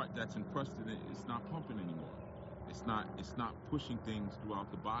 a heart that's encrusted in it's not pumping anymore. It's not pushing things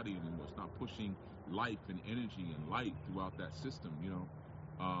throughout the body anymore. It's not pushing life and energy and light throughout that system,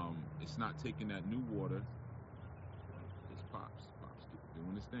 It's not taking that new water. It's Pops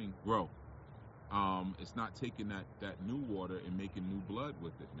doing this thing. Grow. It's not taking that new water and making new blood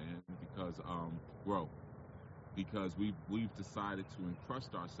with it, man, because grow. Because we've decided to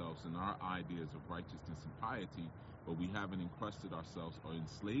encrust ourselves in our ideas of righteousness and piety, but we haven't encrusted ourselves or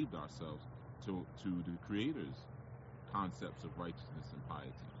enslaved ourselves to the creator's concepts of righteousness and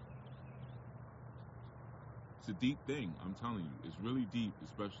piety. It's a deep thing, I'm telling you. It's really deep,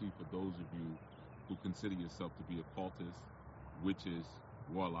 especially for those of you who consider yourself to be occultists, witches,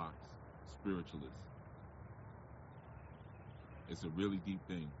 warlocks, spiritualists. It's a really deep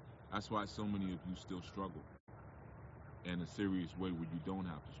thing. That's why so many of you still struggle in a serious way where you don't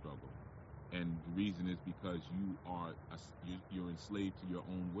have to struggle. And the reason is because you're enslaved to your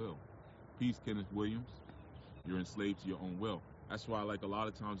own will. Peace, Kenneth Williams. You're enslaved to your own will. That's why, like, a lot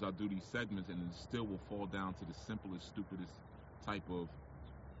of times I'll do these segments and it still will fall down to the simplest, stupidest type of,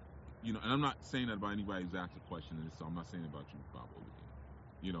 and I'm not saying that about anybody who's asked a question in this, so I'm not saying about you, Bob, over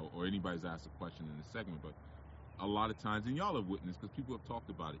here, or anybody's asked a question in this segment, but a lot of times, and y'all have witnessed, because people have talked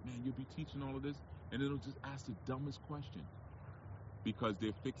about it, man, you'll be teaching all of this, and it'll just ask the dumbest question, because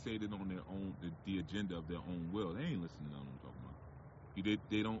they're fixated on their own, the agenda of their own will. They ain't listening to what I'm talking about.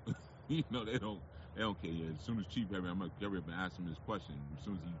 They don't, they don't care. Yeah, as soon as Chief Harry, I'm gonna hurry up and ask him this question. As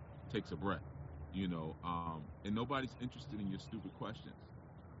soon as he takes a breath, and nobody's interested in your stupid questions,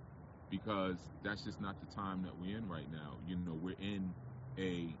 because that's just not the time that we're in right now. We're in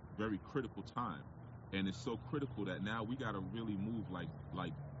a very critical time, and it's so critical that now we gotta really move like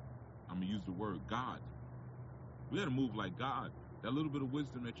I'm gonna use the word God. We gotta move like God. That little bit of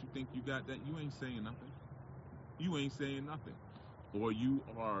wisdom that you think you got, that you ain't saying nothing. You ain't saying nothing, or you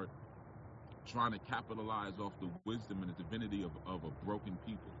are trying to capitalize off the wisdom and the divinity of a broken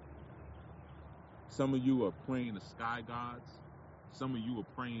people. Some of you are praying to sky gods. Some of you are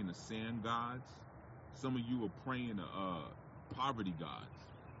praying to sand gods. Some of you are praying to poverty gods.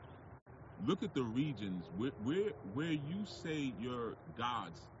 Look at the regions where you say your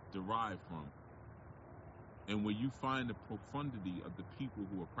gods derive from, and where you find the profundity of the people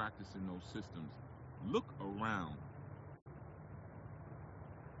who are practicing those systems. Look around.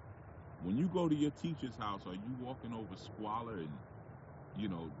 When you go to your teacher's house, are you walking over squalor and,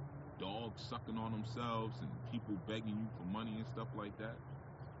 dogs sucking on themselves and people begging you for money and stuff like that?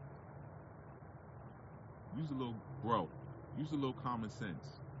 Use a little common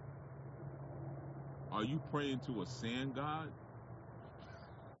sense. Are you praying to a sand god?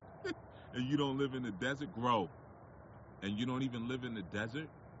 And you don't live in the desert? Grow. And you don't even live in the desert?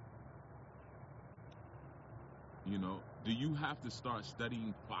 Do you have to start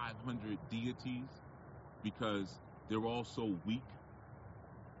studying 500 deities because they're all so weak?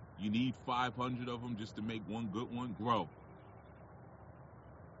 You need 500 of them just to make one good one? Grow.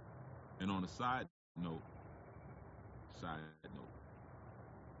 And on a side note,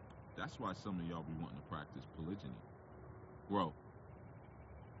 that's why some of y'all be wanting to practice polygyny. Grow.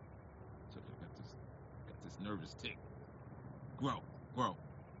 So I got this nervous tick. Grow. I'm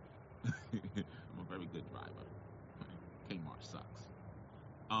a very good driver. Kmart sucks.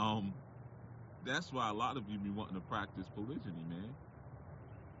 That's why a lot of you be wanting to practice polygyny, man.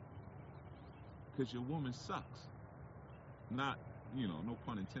 Because your woman sucks. Not, no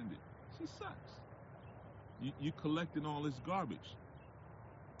pun intended. She sucks. You collecting all this garbage,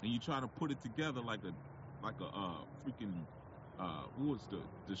 and you try to put it together like a freaking what was the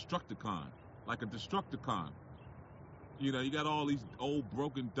Destructicon, like a Destructicon. You got all these old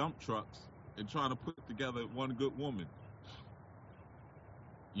broken dump trucks and trying to put together one good woman.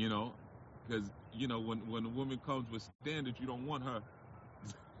 Because when a woman comes with standards, you don't want her.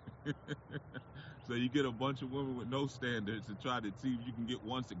 So you get a bunch of women with no standards and try to see if you can get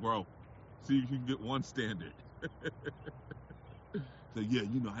one to grow. See if you can get one standard. So yeah,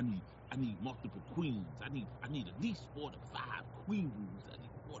 I need multiple queens. I need at least 4 to 5 queens. I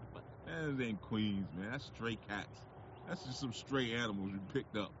need 4 to 5. That ain't queens, man. That's stray cats. That's just some stray animals you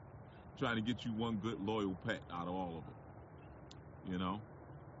picked up, trying to get you one good loyal pet out of all of them.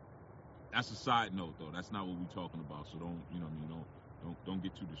 That's a side note, though. That's not what we're talking about. So don't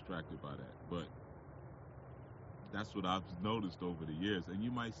get too distracted by that. But that's what I've noticed over the years. And you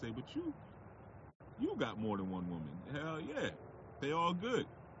might say, but you got more than one woman. Hell yeah. They all good.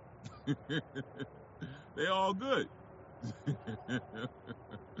 They all good.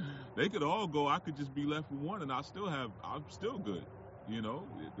 They could all go. I could just be left with one and I'm still good.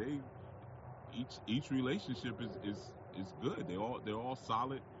 Each relationship is good. They're all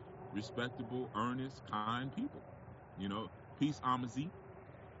solid, respectable, earnest, kind people. Peace, Amazi.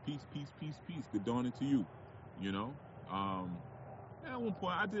 Peace. Good dawning to you. At one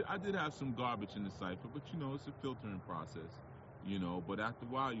point I did have some garbage in the cipher, but it's a filtering process. But after a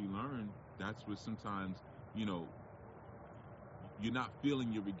while you learn that's what sometimes, you're not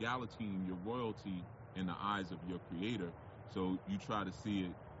feeling your regality and your royalty in the eyes of your creator. So you try to see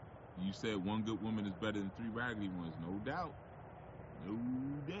it. You said one good woman is better than 3 raggedy ones. No doubt.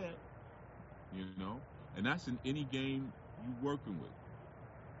 And that's in any game you're working with.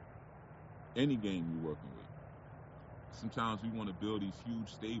 Any game you're working with. Sometimes we want to build these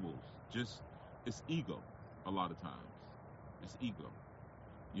huge stables. Just it's ego. A lot of times, it's ego.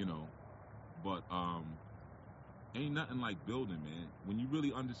 You know. But ain't nothing like building, man. When you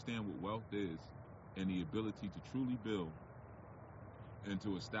really understand what wealth is and the ability to truly build and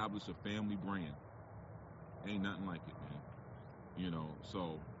to establish a family brand, ain't nothing like it, man. You know,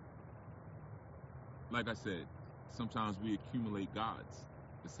 so like I said, sometimes we accumulate gods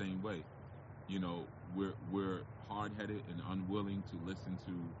the same way. You know, we're hard headed and unwilling to listen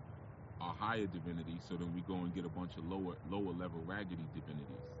to our higher divinity, so then we go and get a bunch of lower level raggedy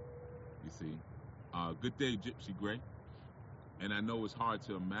divinities. You see, good day, Gypsy Gray. And I know it's hard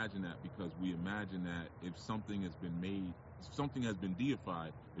to imagine that because we imagine that if something has been made, something has been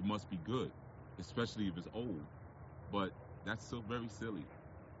deified, it must be good, especially if it's old. But that's so very silly.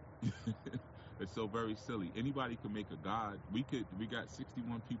 It's so very silly. Anybody could make a god. We got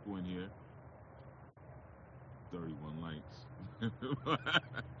 61 people in here, 31 likes.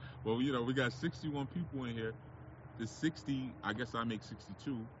 Well, you know, we got 61 people in here. The 60, I guess I make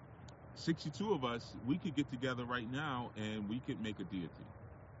 62. 62 of us, we could get together right now and we could make a deity.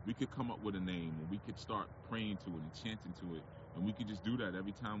 We could come up with a name and we could start praying to it and chanting to it. And we could just do that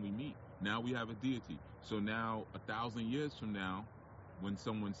every time we meet. Now we have a deity. So now, 1,000 years from now, when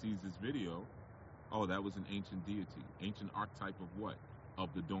someone sees this video, oh, that was an ancient deity. Ancient archetype of what?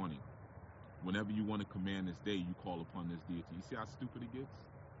 Of the dawning. Whenever you want to command this day, you call upon this deity. You see how stupid it gets?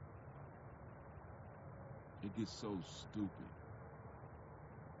 It gets so stupid.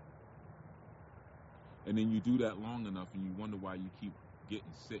 And then you do that long enough and you wonder why you keep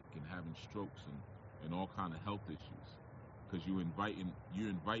getting sick and having strokes and all kind of health issues. Because you're inviting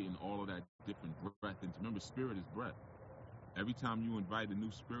all of that different breath into. Remember, spirit is breath. Every time you invite a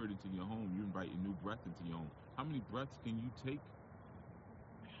new spirit into your home, you invite a new breath into your home. How many breaths can you take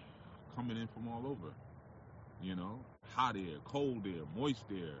coming in from all over? You know, hot air, cold air, moist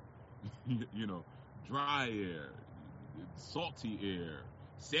air, you know, dry air, salty air,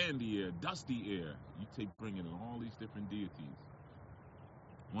 sandy air, dusty air. You take bringing in all these different deities.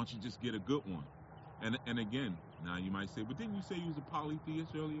 Why don't you just get a good one? And again, now you might say, but didn't you say you was a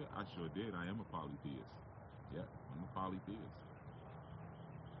polytheist earlier? I sure did. I am a polytheist. Yeah, I'm a polytheist.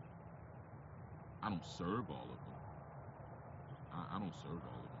 I don't serve all of them. I don't serve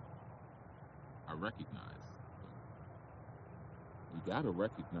all of them. I recognize. You gotta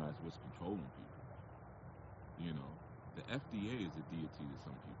recognize what's controlling people. You know, the FDA is a deity to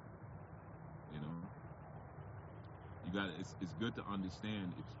some people. You know, you got it's good to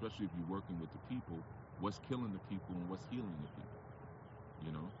understand, especially if you're working with the people, what's killing the people and what's healing the people.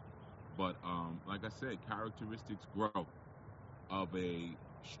 You know, but like I said, characteristics grow of a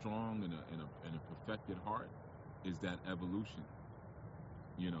strong and a perfected heart is that evolution.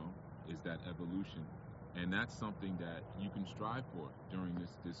 You know, is that evolution, and that's something that you can strive for during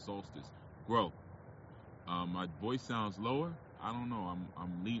this solstice. Grow. My voice sounds lower. I don't know.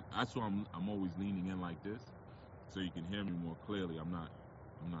 That's why I'm always leaning in like this, so you can hear me more clearly. I'm not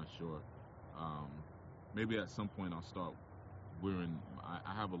sure. Um, Maybe at some point I'll start wearing.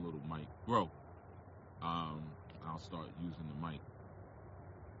 I have a little mic. Grow. Um, I'll start using the mic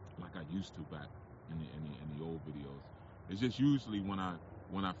like I used to back in the old videos. It's just usually when I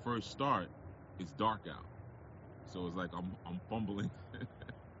first start, it's dark out, so it's like I'm fumbling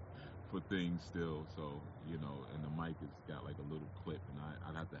for things still. So you know, and the mic has got like a little clip, and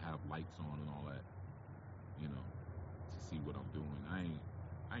I'd have to have lights on and all that, you know, to see what I'm doing. I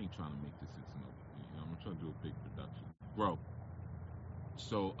ain't trying to make this into no, you know, I'm trying to do a big production, bro.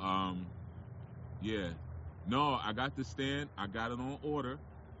 So yeah, no, I got the stand. I got it on order.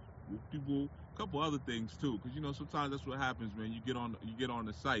 People, a couple other things too, because you know sometimes that's what happens, man. You get on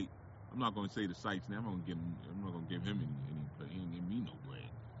the site. I'm not going to say the sites now. I'm not going to give him any. He ain't give me no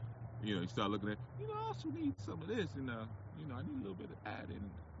bread. You know, you start looking at. You know, I also need some of this, and you know, I need a little bit of that,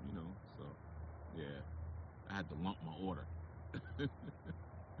 and you know, so yeah, I had to lump my order.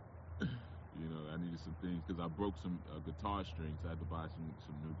 You know, I needed some things because I broke some guitar strings. So I had to buy some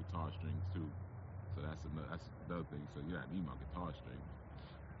new guitar strings too. So that's another thing. So yeah, I need my guitar strings.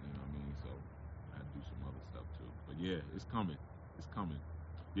 You know what I mean? So I had to do some other stuff too. But yeah, it's coming. It's coming.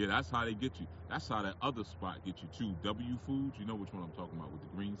 Yeah, that's how they get you. That's how that other spot get you too. W Foods, you know which one I'm talking about with the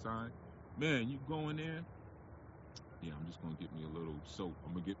green sign? Man, you go in there. Yeah, I'm just gonna get me a little soap.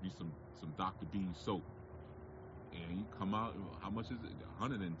 I'm gonna get me some Dr. Bean soap. And you come out, how much is it?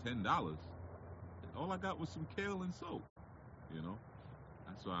 $110. All I got was some kale and soap. You know?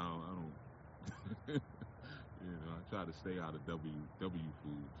 That's why I don't you know, I try to stay out of W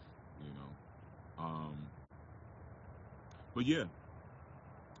Foods, you know. Um, but yeah,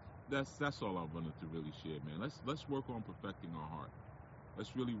 that's all I wanted to really share, man. Let's work on perfecting our heart.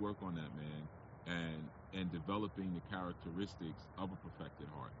 Let's really work on that, man, and developing the characteristics of a perfected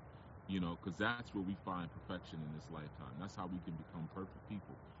heart. Because that's where we find perfection in this lifetime. That's how we can become perfect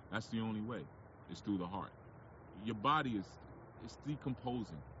people. That's the only way. It's through the heart. Your body is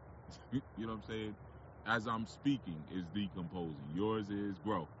decomposing. You know what I'm saying? As I'm speaking, is decomposing. Yours is,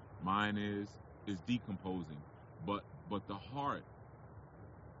 bro. Mine is decomposing. But the heart,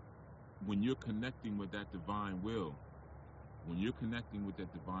 when you're connecting with that divine will, when you're connecting with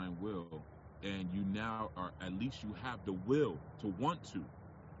that divine will, and you now are, at least you have the will to want to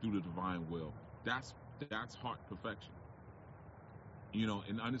do the divine will. That's heart perfection.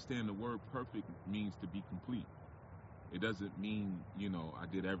 And understand the word perfect means to be complete. It doesn't mean, I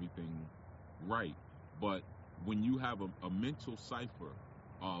did everything right. But when you have a mental cipher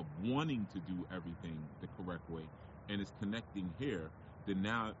of wanting to do everything the correct way, and it's connecting here, then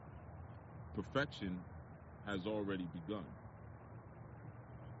now perfection has already begun.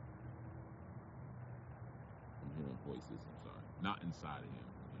 I'm hearing voices, I'm sorry. Not inside of him,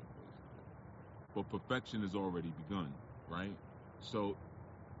 I'm hearing voices. But perfection has already begun, right? So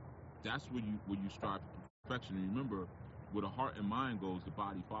that's where you strive for perfection. And remember, where the heart and mind goes, the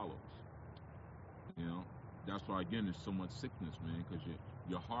body follows. That's why again there's so much sickness, man, because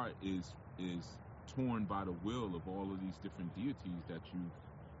your heart is torn by the will of all of these different deities that you've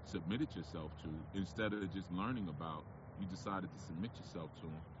submitted yourself to. Instead of just learning about, you decided to submit yourself to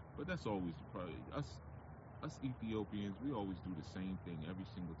them. But that's always the problem. Us Ethiopians, we always do the same thing every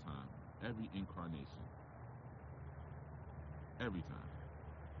single time, every incarnation, every time.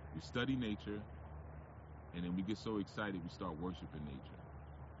 We study nature, and then we get so excited we start worshiping nature.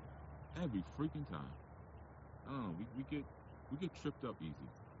 Every freaking time. I don't know. We get tripped up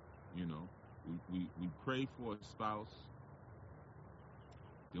easy. We pray for a spouse,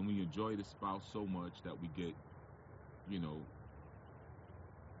 then we enjoy the spouse so much that we get,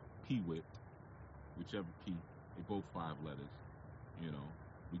 P-whipped, whichever P. They both 5 letters.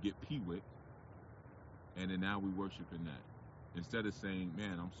 We get P-whipped, and then now we worshiping that. Instead of saying,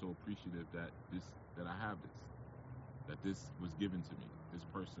 man, I'm so appreciative that I have this, that this was given to me. This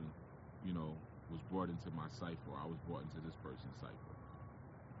person, was brought into my cipher. I was brought into this person's cipher.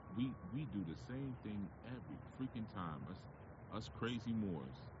 We do the same thing every freaking time. Us crazy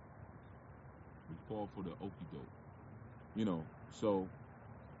Moors. We fall for the okey doke. So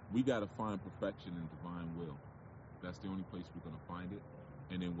we gotta find perfection in divine will. That's the only place we're gonna find it.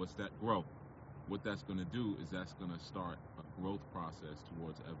 And then what's that growth? What that's gonna do is that's gonna start a growth process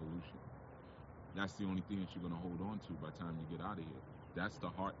towards evolution. That's the only thing that you're gonna hold on to by the time you get out of here. That's the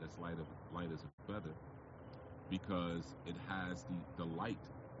heart that's light as a feather, because it has the light,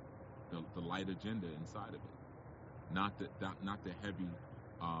 the light agenda inside of it, not the heavy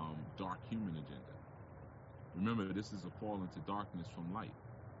dark human agenda. Remember, this is a fall into darkness from light.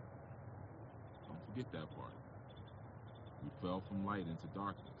 Don't forget that part. We fell from light into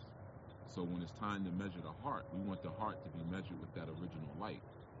darkness. So when it's time to measure the heart, we want the heart to be measured with that original light.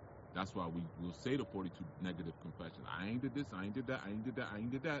 That's why we'll say the 42 negative confessions. I ain't did this, I ain't did that, I ain't did that, I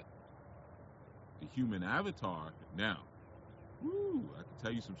ain't did that. The human avatar, now, I can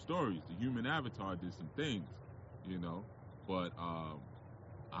tell you some stories. The human avatar did some things, but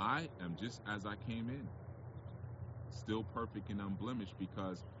I am just as I came in, still perfect and unblemished,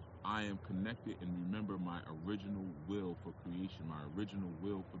 because I am connected and remember my original will for creation, my original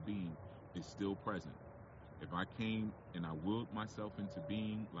will for being is still present. If I came and I willed myself into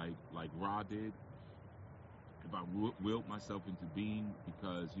being like Ra did, if I willed myself into being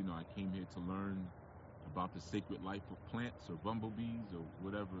because, I came here to learn about the sacred life of plants or bumblebees or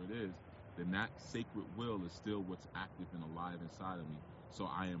whatever it is, then that sacred will is still what's active and alive inside of me. So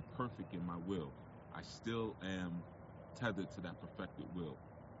I am perfect in my will. I still am tethered to that perfected will.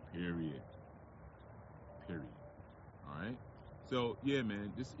 Period. All right? So, yeah,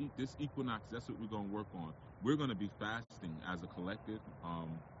 man, this equinox, that's what we're going to work on. We're going to be fasting as a collective,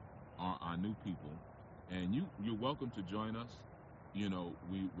 our new people. And you're welcome to join us.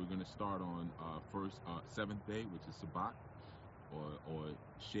 We're going to start on first 7th day, which is Sabbath, or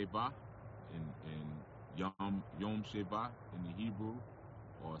Sheva in Yom Sheva in the Hebrew,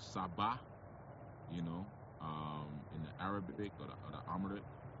 or Sabah, in the Arabic or the Amrit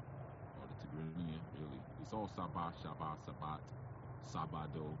or the Tigrinian, really. It's all Sabah, Shabbat, Sabbat,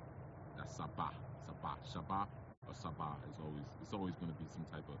 Sabado. That's Sabah, Shabbat or Sabah is it's always going to be some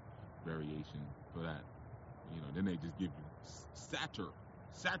type of variation for that. Then they just give you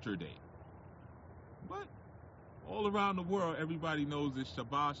Saturday. What? All around the world, everybody knows it's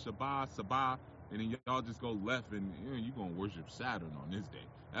Shabbat, Sabah, and then y'all just go left, and you gonna worship Saturn on this day.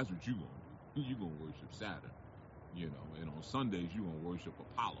 That's what you gonna do. You gonna worship Saturn, and on Sundays you gonna worship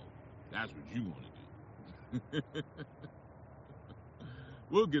Apollo. That's what you gonna do.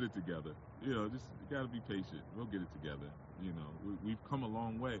 We'll get it together. Just you gotta be patient. We'll get it together. We've come a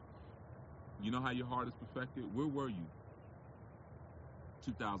long way. You know how your heart is perfected? Where were you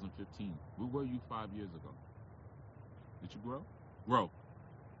 2015? Where were you 5 years ago? Did you grow? Grow.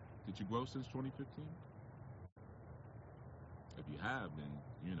 Did you grow since 2015? If you have, then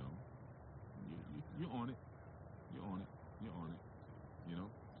you're on it. You're on it. You're on it. You know.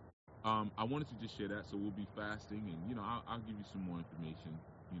 I wanted to just share that, so we'll be fasting, and I'll give you some more information.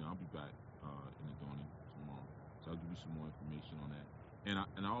 I'll be back in the dawning tomorrow, so I'll give you some more information on that.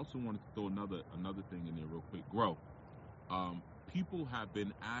 And I also wanted to throw another thing in there real quick. Grow. People have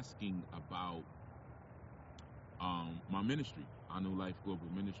been asking about my ministry, I Knew Life Global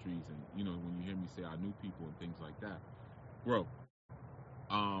Ministries, and when you hear me say I knew people and things like that. Grow.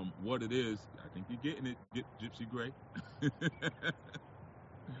 What it is, I think you're getting it, Gypsy Gray.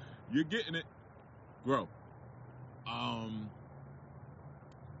 You're getting it. Grow.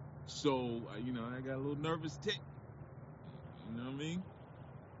 So I got a little nervous tick. You know what I mean?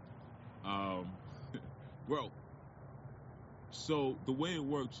 Grow. So the way it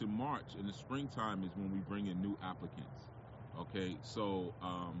works in March, in the springtime, is when we bring in new applicants. Okay, so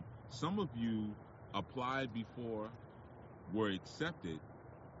some of you applied before, were accepted,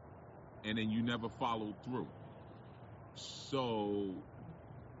 and then you never followed through. So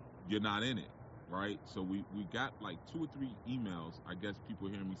you're not in it, right? So we got like 2 or 3 emails. I guess people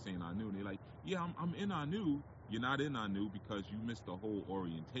hear me saying I knew, and they're like, yeah, I'm in I knew. You're not in I knew because you missed the whole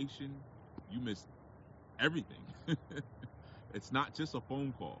orientation. You missed everything. It's not just a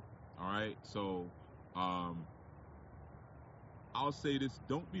phone call, all right? So I'll say this,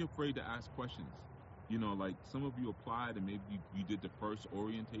 don't be afraid to ask questions. Like some of you applied and maybe you did the first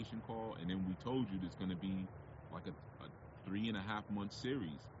orientation call, and then we told you there's going to be like a 3.5-month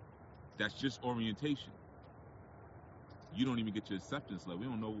series. That's just orientation. You don't even get your acceptance letter. We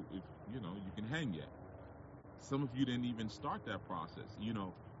don't know if, you can hang yet. Some of you didn't even start that process.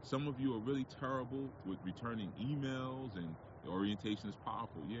 Some of you are really terrible with returning emails, and the orientation is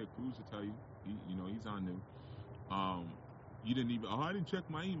powerful. Yeah, Cruz will tell you. He's on new. You didn't even, I didn't check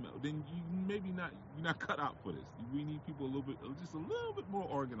my email. Then you're not cut out for this. We need people just a little bit more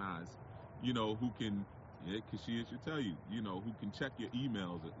organized, who can, Kashia should tell you, who can check your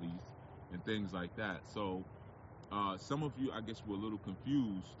emails at least, and things like that. So, some of you, I guess, were a little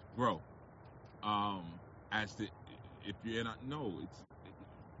confused. Grow. As to if you're not, no,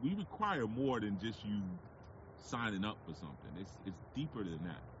 we require more than just you signing up for something. It's deeper than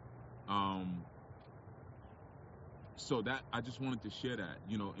that. So that I just wanted to share that,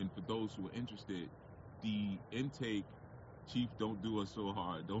 and for those who are interested, the intake, Chief, don't do us so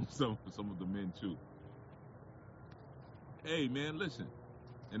hard. Don't some of the men too. Hey man, listen,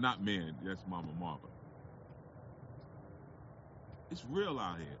 and not man. That's Mama Marva. It's real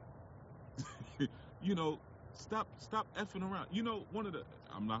out here. Stop effing around.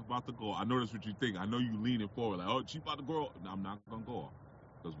 I'm not about to go. I know that's what you think. I know you leaning forward like, oh, Chief about to grow. No, I'm not gonna go off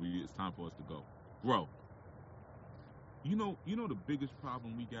because it's time for us to go. Grow. You know the biggest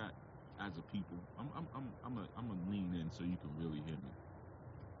problem we got as a people. I'm gonna lean in so you can really hear me.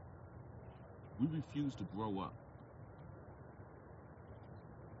 We refuse to grow up.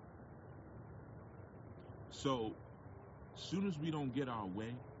 So, soon as we don't get our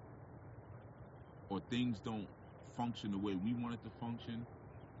way, or things don't function the way we want it to function,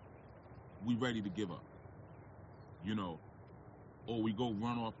 we ready to give up. Or we go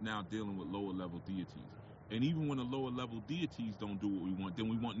run off now dealing with lower level deities. And even when the lower level deities don't do what we want, then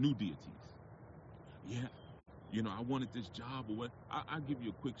we want new deities. Yeah, I wanted this job or what. I'll give you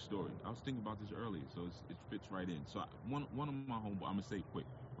a quick story. I was thinking about this earlier, so it fits right in. So one of my homeboys, I'm gonna say it quick.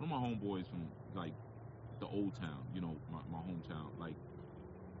 One of my homeboys from like the old town, my hometown. Like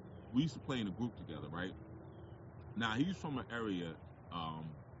we used to play in a group together, right? Now he's from an area.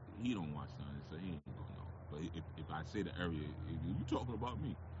 He don't watch none, so he ain't gonna know. But if I say the area, you talking about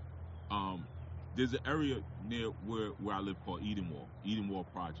me. There's an area near where I live called Edenwall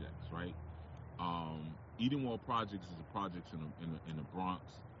Projects, right? Edenwall Projects is a project in the Bronx.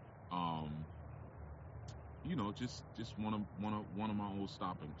 Just one of my old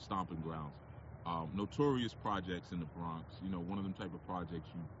stomping grounds. Notorious projects in the Bronx. One of them type of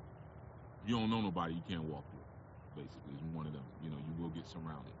projects you don't know nobody, you can't walk through. Basically, is one of them. You will get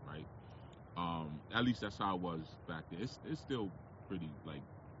surrounded, right? At least that's how it was back then. It's still pretty like.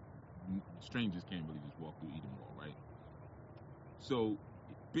 Strangers can't really just walk through Edenwall, right? So,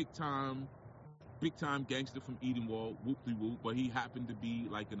 big time big time gangster from Edenwald, whoop de whoop, but he happened to be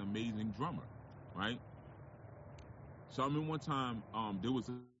like an amazing drummer, right? So I mean, one time, there was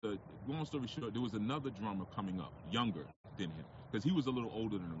long story short, there was another drummer coming up, younger than him, because he was a little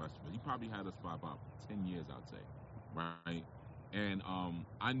older than the rest of us. He probably had us by about 10 years, I'd say, right? And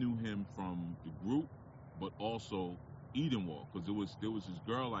I knew him from the group, but also Edenwald, because there was this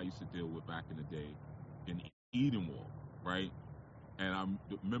girl I used to deal with back in the day in Edenwald, right? And I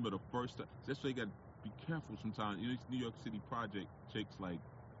remember the first time. That's why you got to be careful sometimes. You know, these New York City project chicks, like,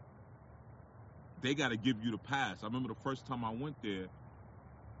 they got to give you the pass. I remember the first time I went there,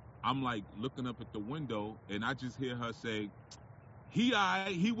 I'm like looking up at the window, and I just hear her say, "He alright,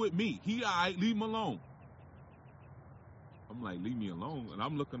 he with me. He alright, leave him alone." I'm like, "Leave me alone," and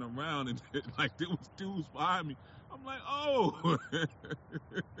I'm looking around, and like there was dudes behind me. I'm like, "Oh,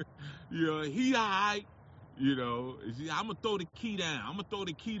 you know, he alright." You know, I'm gonna throw the key down. I'm gonna throw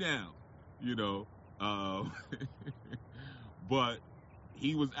the key down. You know, um, but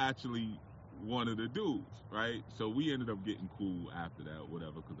he was actually one of the dudes, right? So we ended up getting cool after that,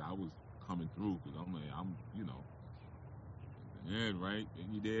 whatever, because I was coming through, because I'm like, you know, yeah, right?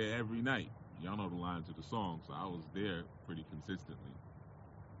 And you're there every night. Y'all know the lines of the song, so I was there pretty consistently.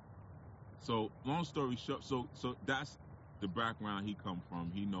 So long story short, so that's the background he come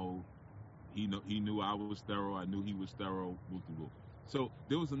from. He knew I was thorough. I knew he was thorough. Woo, woo, woo. So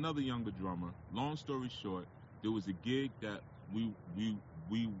there was another younger drummer. Long story short, there was a gig that we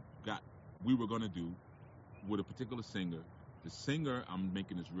got we were gonna do with a particular singer. The singer, I'm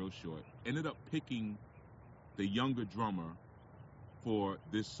making this real short, ended up picking the younger drummer for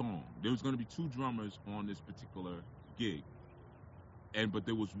this song. There was gonna be two drummers on this particular gig, but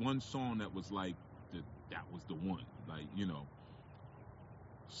there was one song that was like that was the one, like, you know.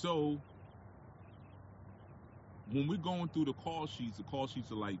 So when we're going through the call sheets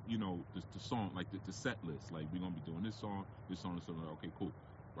are like, you know, the song, like the set list. Like, we're gonna be doing this song, this song, this song. Like, okay, cool,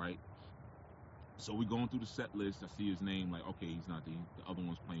 right? So we're going through the set list. I see his name, like, okay, he's not the other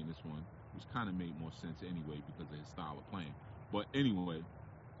one's playing this one, which kind of made more sense anyway because of his style of playing. But anyway,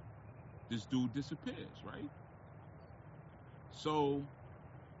 this dude disappears, right? So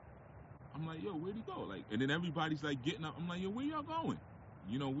I'm like, yo, where'd he go? Like, and then everybody's like getting up. I'm like, yo, where y'all going?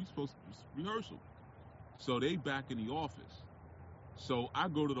 You know, we supposed to rehearsal. So they back in the office. So I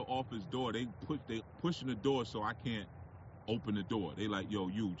go to the office door. They pushing the door so I can't open the door. They like, yo,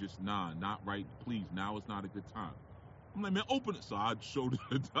 you just not right. Please, now is not a good time. I'm like, man, open it. So I showed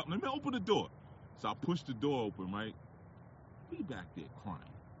the top. I'm like, man, open the door. So I pushed the door open, right? He back there crying.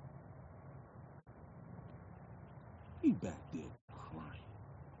 He back there crying.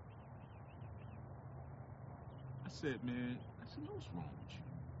 I said, man, what's wrong with you?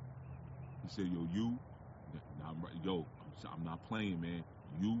 He said, yo, you, I'm not playing, man.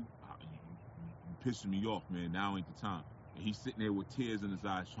 You pissing me off, man. Now ain't the time. And he's sitting there with tears in his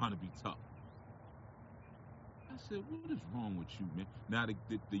eyes trying to be tough. I said, what is wrong with you, man? Now,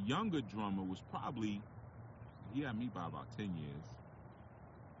 the younger drummer was probably, he had me by about 10 years.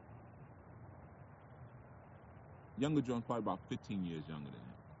 Younger drummer probably about 15 years younger than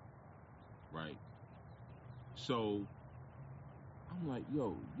him, right? So I'm like,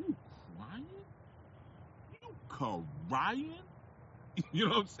 yo, you crying? You crying? You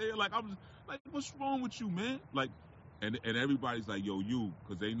know what I'm saying? Like, I'm just, like, what's wrong with you, man? Like, and everybody's like, yo, you,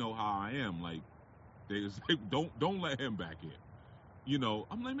 because they know how I am. Like, they just like, don't let him back in. You know,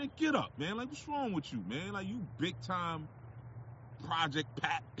 I'm like, man, get up, man. Like, what's wrong with you, man? Like, you big time Project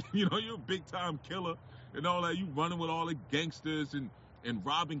Pat. You know, you're a big time killer and all that. You running with all the gangsters and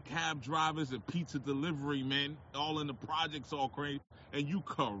robbing cab drivers and pizza delivery, man, all in the projects, all crazy. And you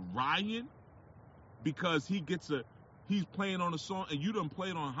crying because he's playing on a song, and you done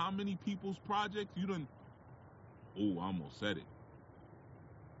played on how many people's projects? You done, oh, I almost said it.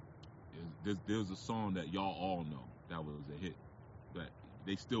 There's a song that y'all all know that was a hit that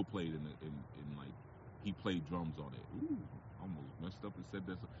they still played in like, he played drums on it. Ooh, almost messed up and said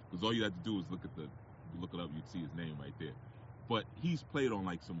that, because all you have to do is look it up, you'd see his name right there. But he's played on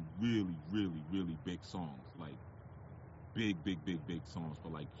like some really, really, really big songs, like big songs for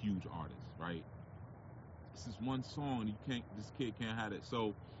like huge artists, right? This is one song, this kid can't have it.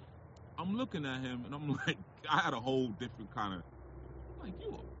 So I'm looking at him and I'm like, I had a whole different kind of, like,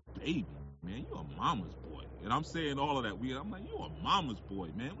 you a baby, man, you a mama's boy. And I'm saying all of that weird. I'm like, you a mama's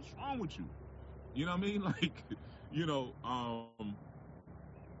boy, man. What's wrong with you? You know what I mean? Like, you know,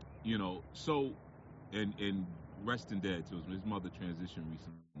 so, and resting dead too. His mother transitioned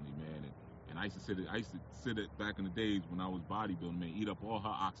recently, man, and I used to sit it back in the days when I was bodybuilding, man, eat up all her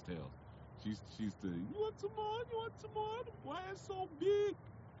oxtails. She's to, you want some more? You want some more? The boy is so big.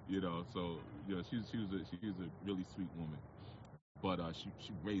 So she was a really sweet woman, but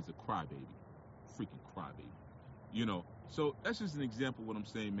she raised a crybaby, freaking crybaby. So that's just an example of what I'm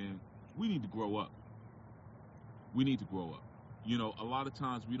saying, man. We need to grow up. We need to grow up. A lot of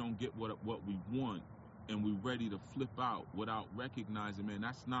times we don't get what we want, and we're ready to flip out without recognizing, man,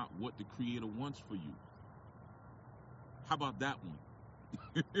 that's not what the Creator wants for you. How about that one?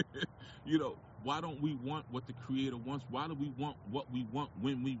 Why don't we want what the Creator wants? Why do we want what we want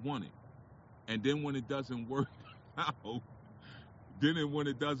when we want it? And then when it doesn't work out, when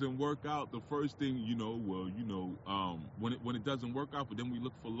it doesn't work out, the first thing when it doesn't work out, but then we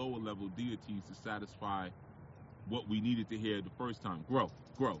look for lower level deities to satisfy what we needed to hear the first time. Grow,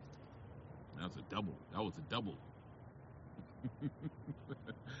 grow. That was a double.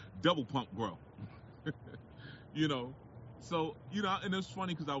 Double pump grow. you know. And it's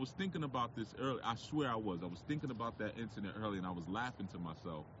funny because I was thinking about this earlier. I swear I was. I was thinking about that incident earlier, and I was laughing to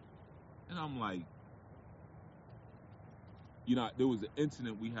myself. And I'm like, there was an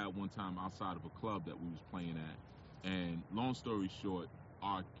incident we had one time outside of a club that we was playing at. And long story short,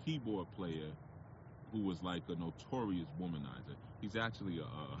 our keyboard player, who was like a notorious womanizer, he's actually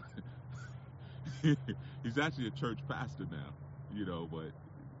he's actually a church pastor now, but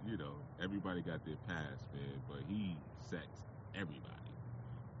everybody got their past, man, but he sexed everybody.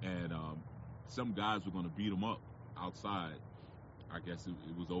 And some guys were gonna beat him up outside. I guess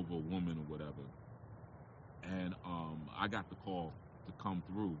it was over a woman or whatever. And I got the call to come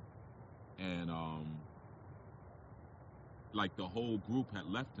through, and like the whole group had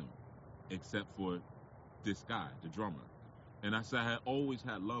left him except for this guy, the drummer. And I said I had always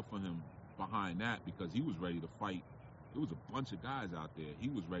had love for him behind that, because he was ready to fight. There was a bunch of guys out there. He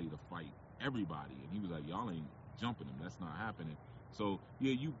was ready to fight everybody, and he was like, y'all ain't jumping him. That's not happening. So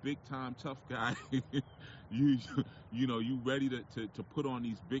yeah, you big time tough guy. you ready to put on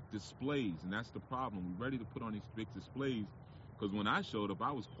these big displays, and that's the problem. We ready to put on these big displays, because when I showed up,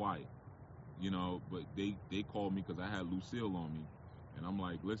 I was quiet. But they called me because I had Lucille on me, and I'm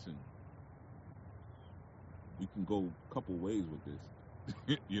like, listen, we can go a couple ways with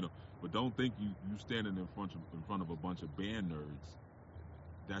this, but don't think you standing in front of a bunch of band nerds.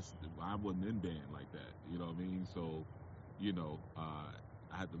 I wasn't in band like that. You know what I mean? So,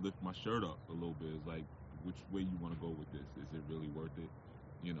 I had to lift my shirt up a little bit. It's like, which way you want to go with this? Is it really worth it?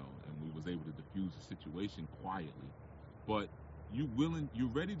 And we was able to diffuse the situation quietly. But you're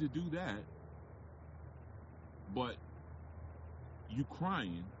ready to do that, but you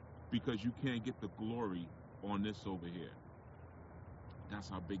crying because you can't get the glory on this over here.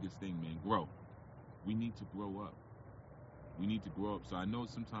 That's our biggest thing, man. Grow. We need to grow up. We need to grow up. So I know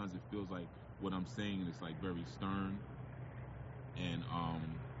sometimes it feels like what I'm saying is like very stern and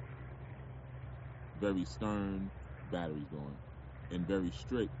very stern, battery's going, and very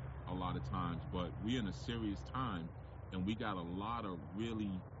strict a lot of times, but we're in a serious time, and we got a lot of really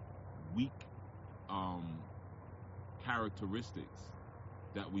weak characteristics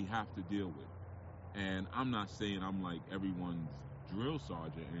that we have to deal with. And I'm not saying I'm like everyone's drill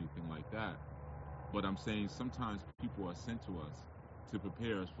sergeant or anything like that, but I'm saying sometimes people are sent to us to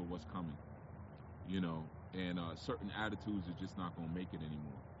prepare us for what's coming, and certain attitudes are just not going to make it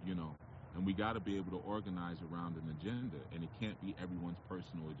anymore, and we got to be able to organize around an agenda, and it can't be everyone's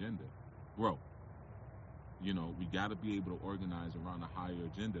personal agenda. Grow. We got to be able to organize around a higher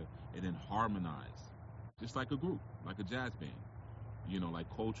agenda and then harmonize, just like a group, like a jazz band. Like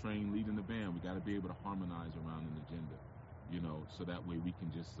Coltrane leading the band, we got to be able to harmonize around an agenda, so that way we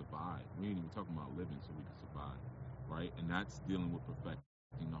can just survive. We ain't even talking about living so we can survive, right? And that's dealing with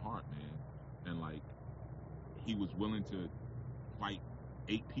perfecting the heart, man. And like, he was willing to fight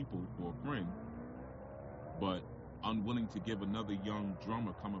 8 people for a friend, but unwilling to give another young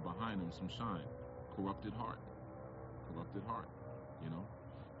drummer coming behind him some shine. Corrupted heart. Corrupted heart,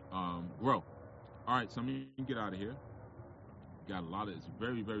 Grow. All right, so I'm going to get out of here. Got a lot of, it's a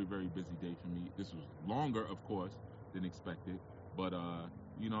very, very, very busy day for me. This was longer, of course, than expected, but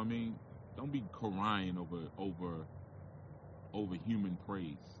you know what I mean? Don't be crying over human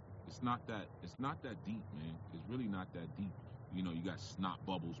praise. It's not that deep, man. It's really not that deep. You got snot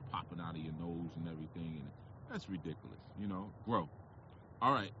bubbles popping out of your nose and everything, and that's ridiculous. Grow.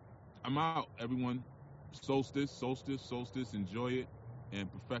 All right, I'm out, everyone. Solstice, enjoy it, and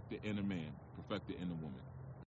perfect the inner man, perfect the inner woman.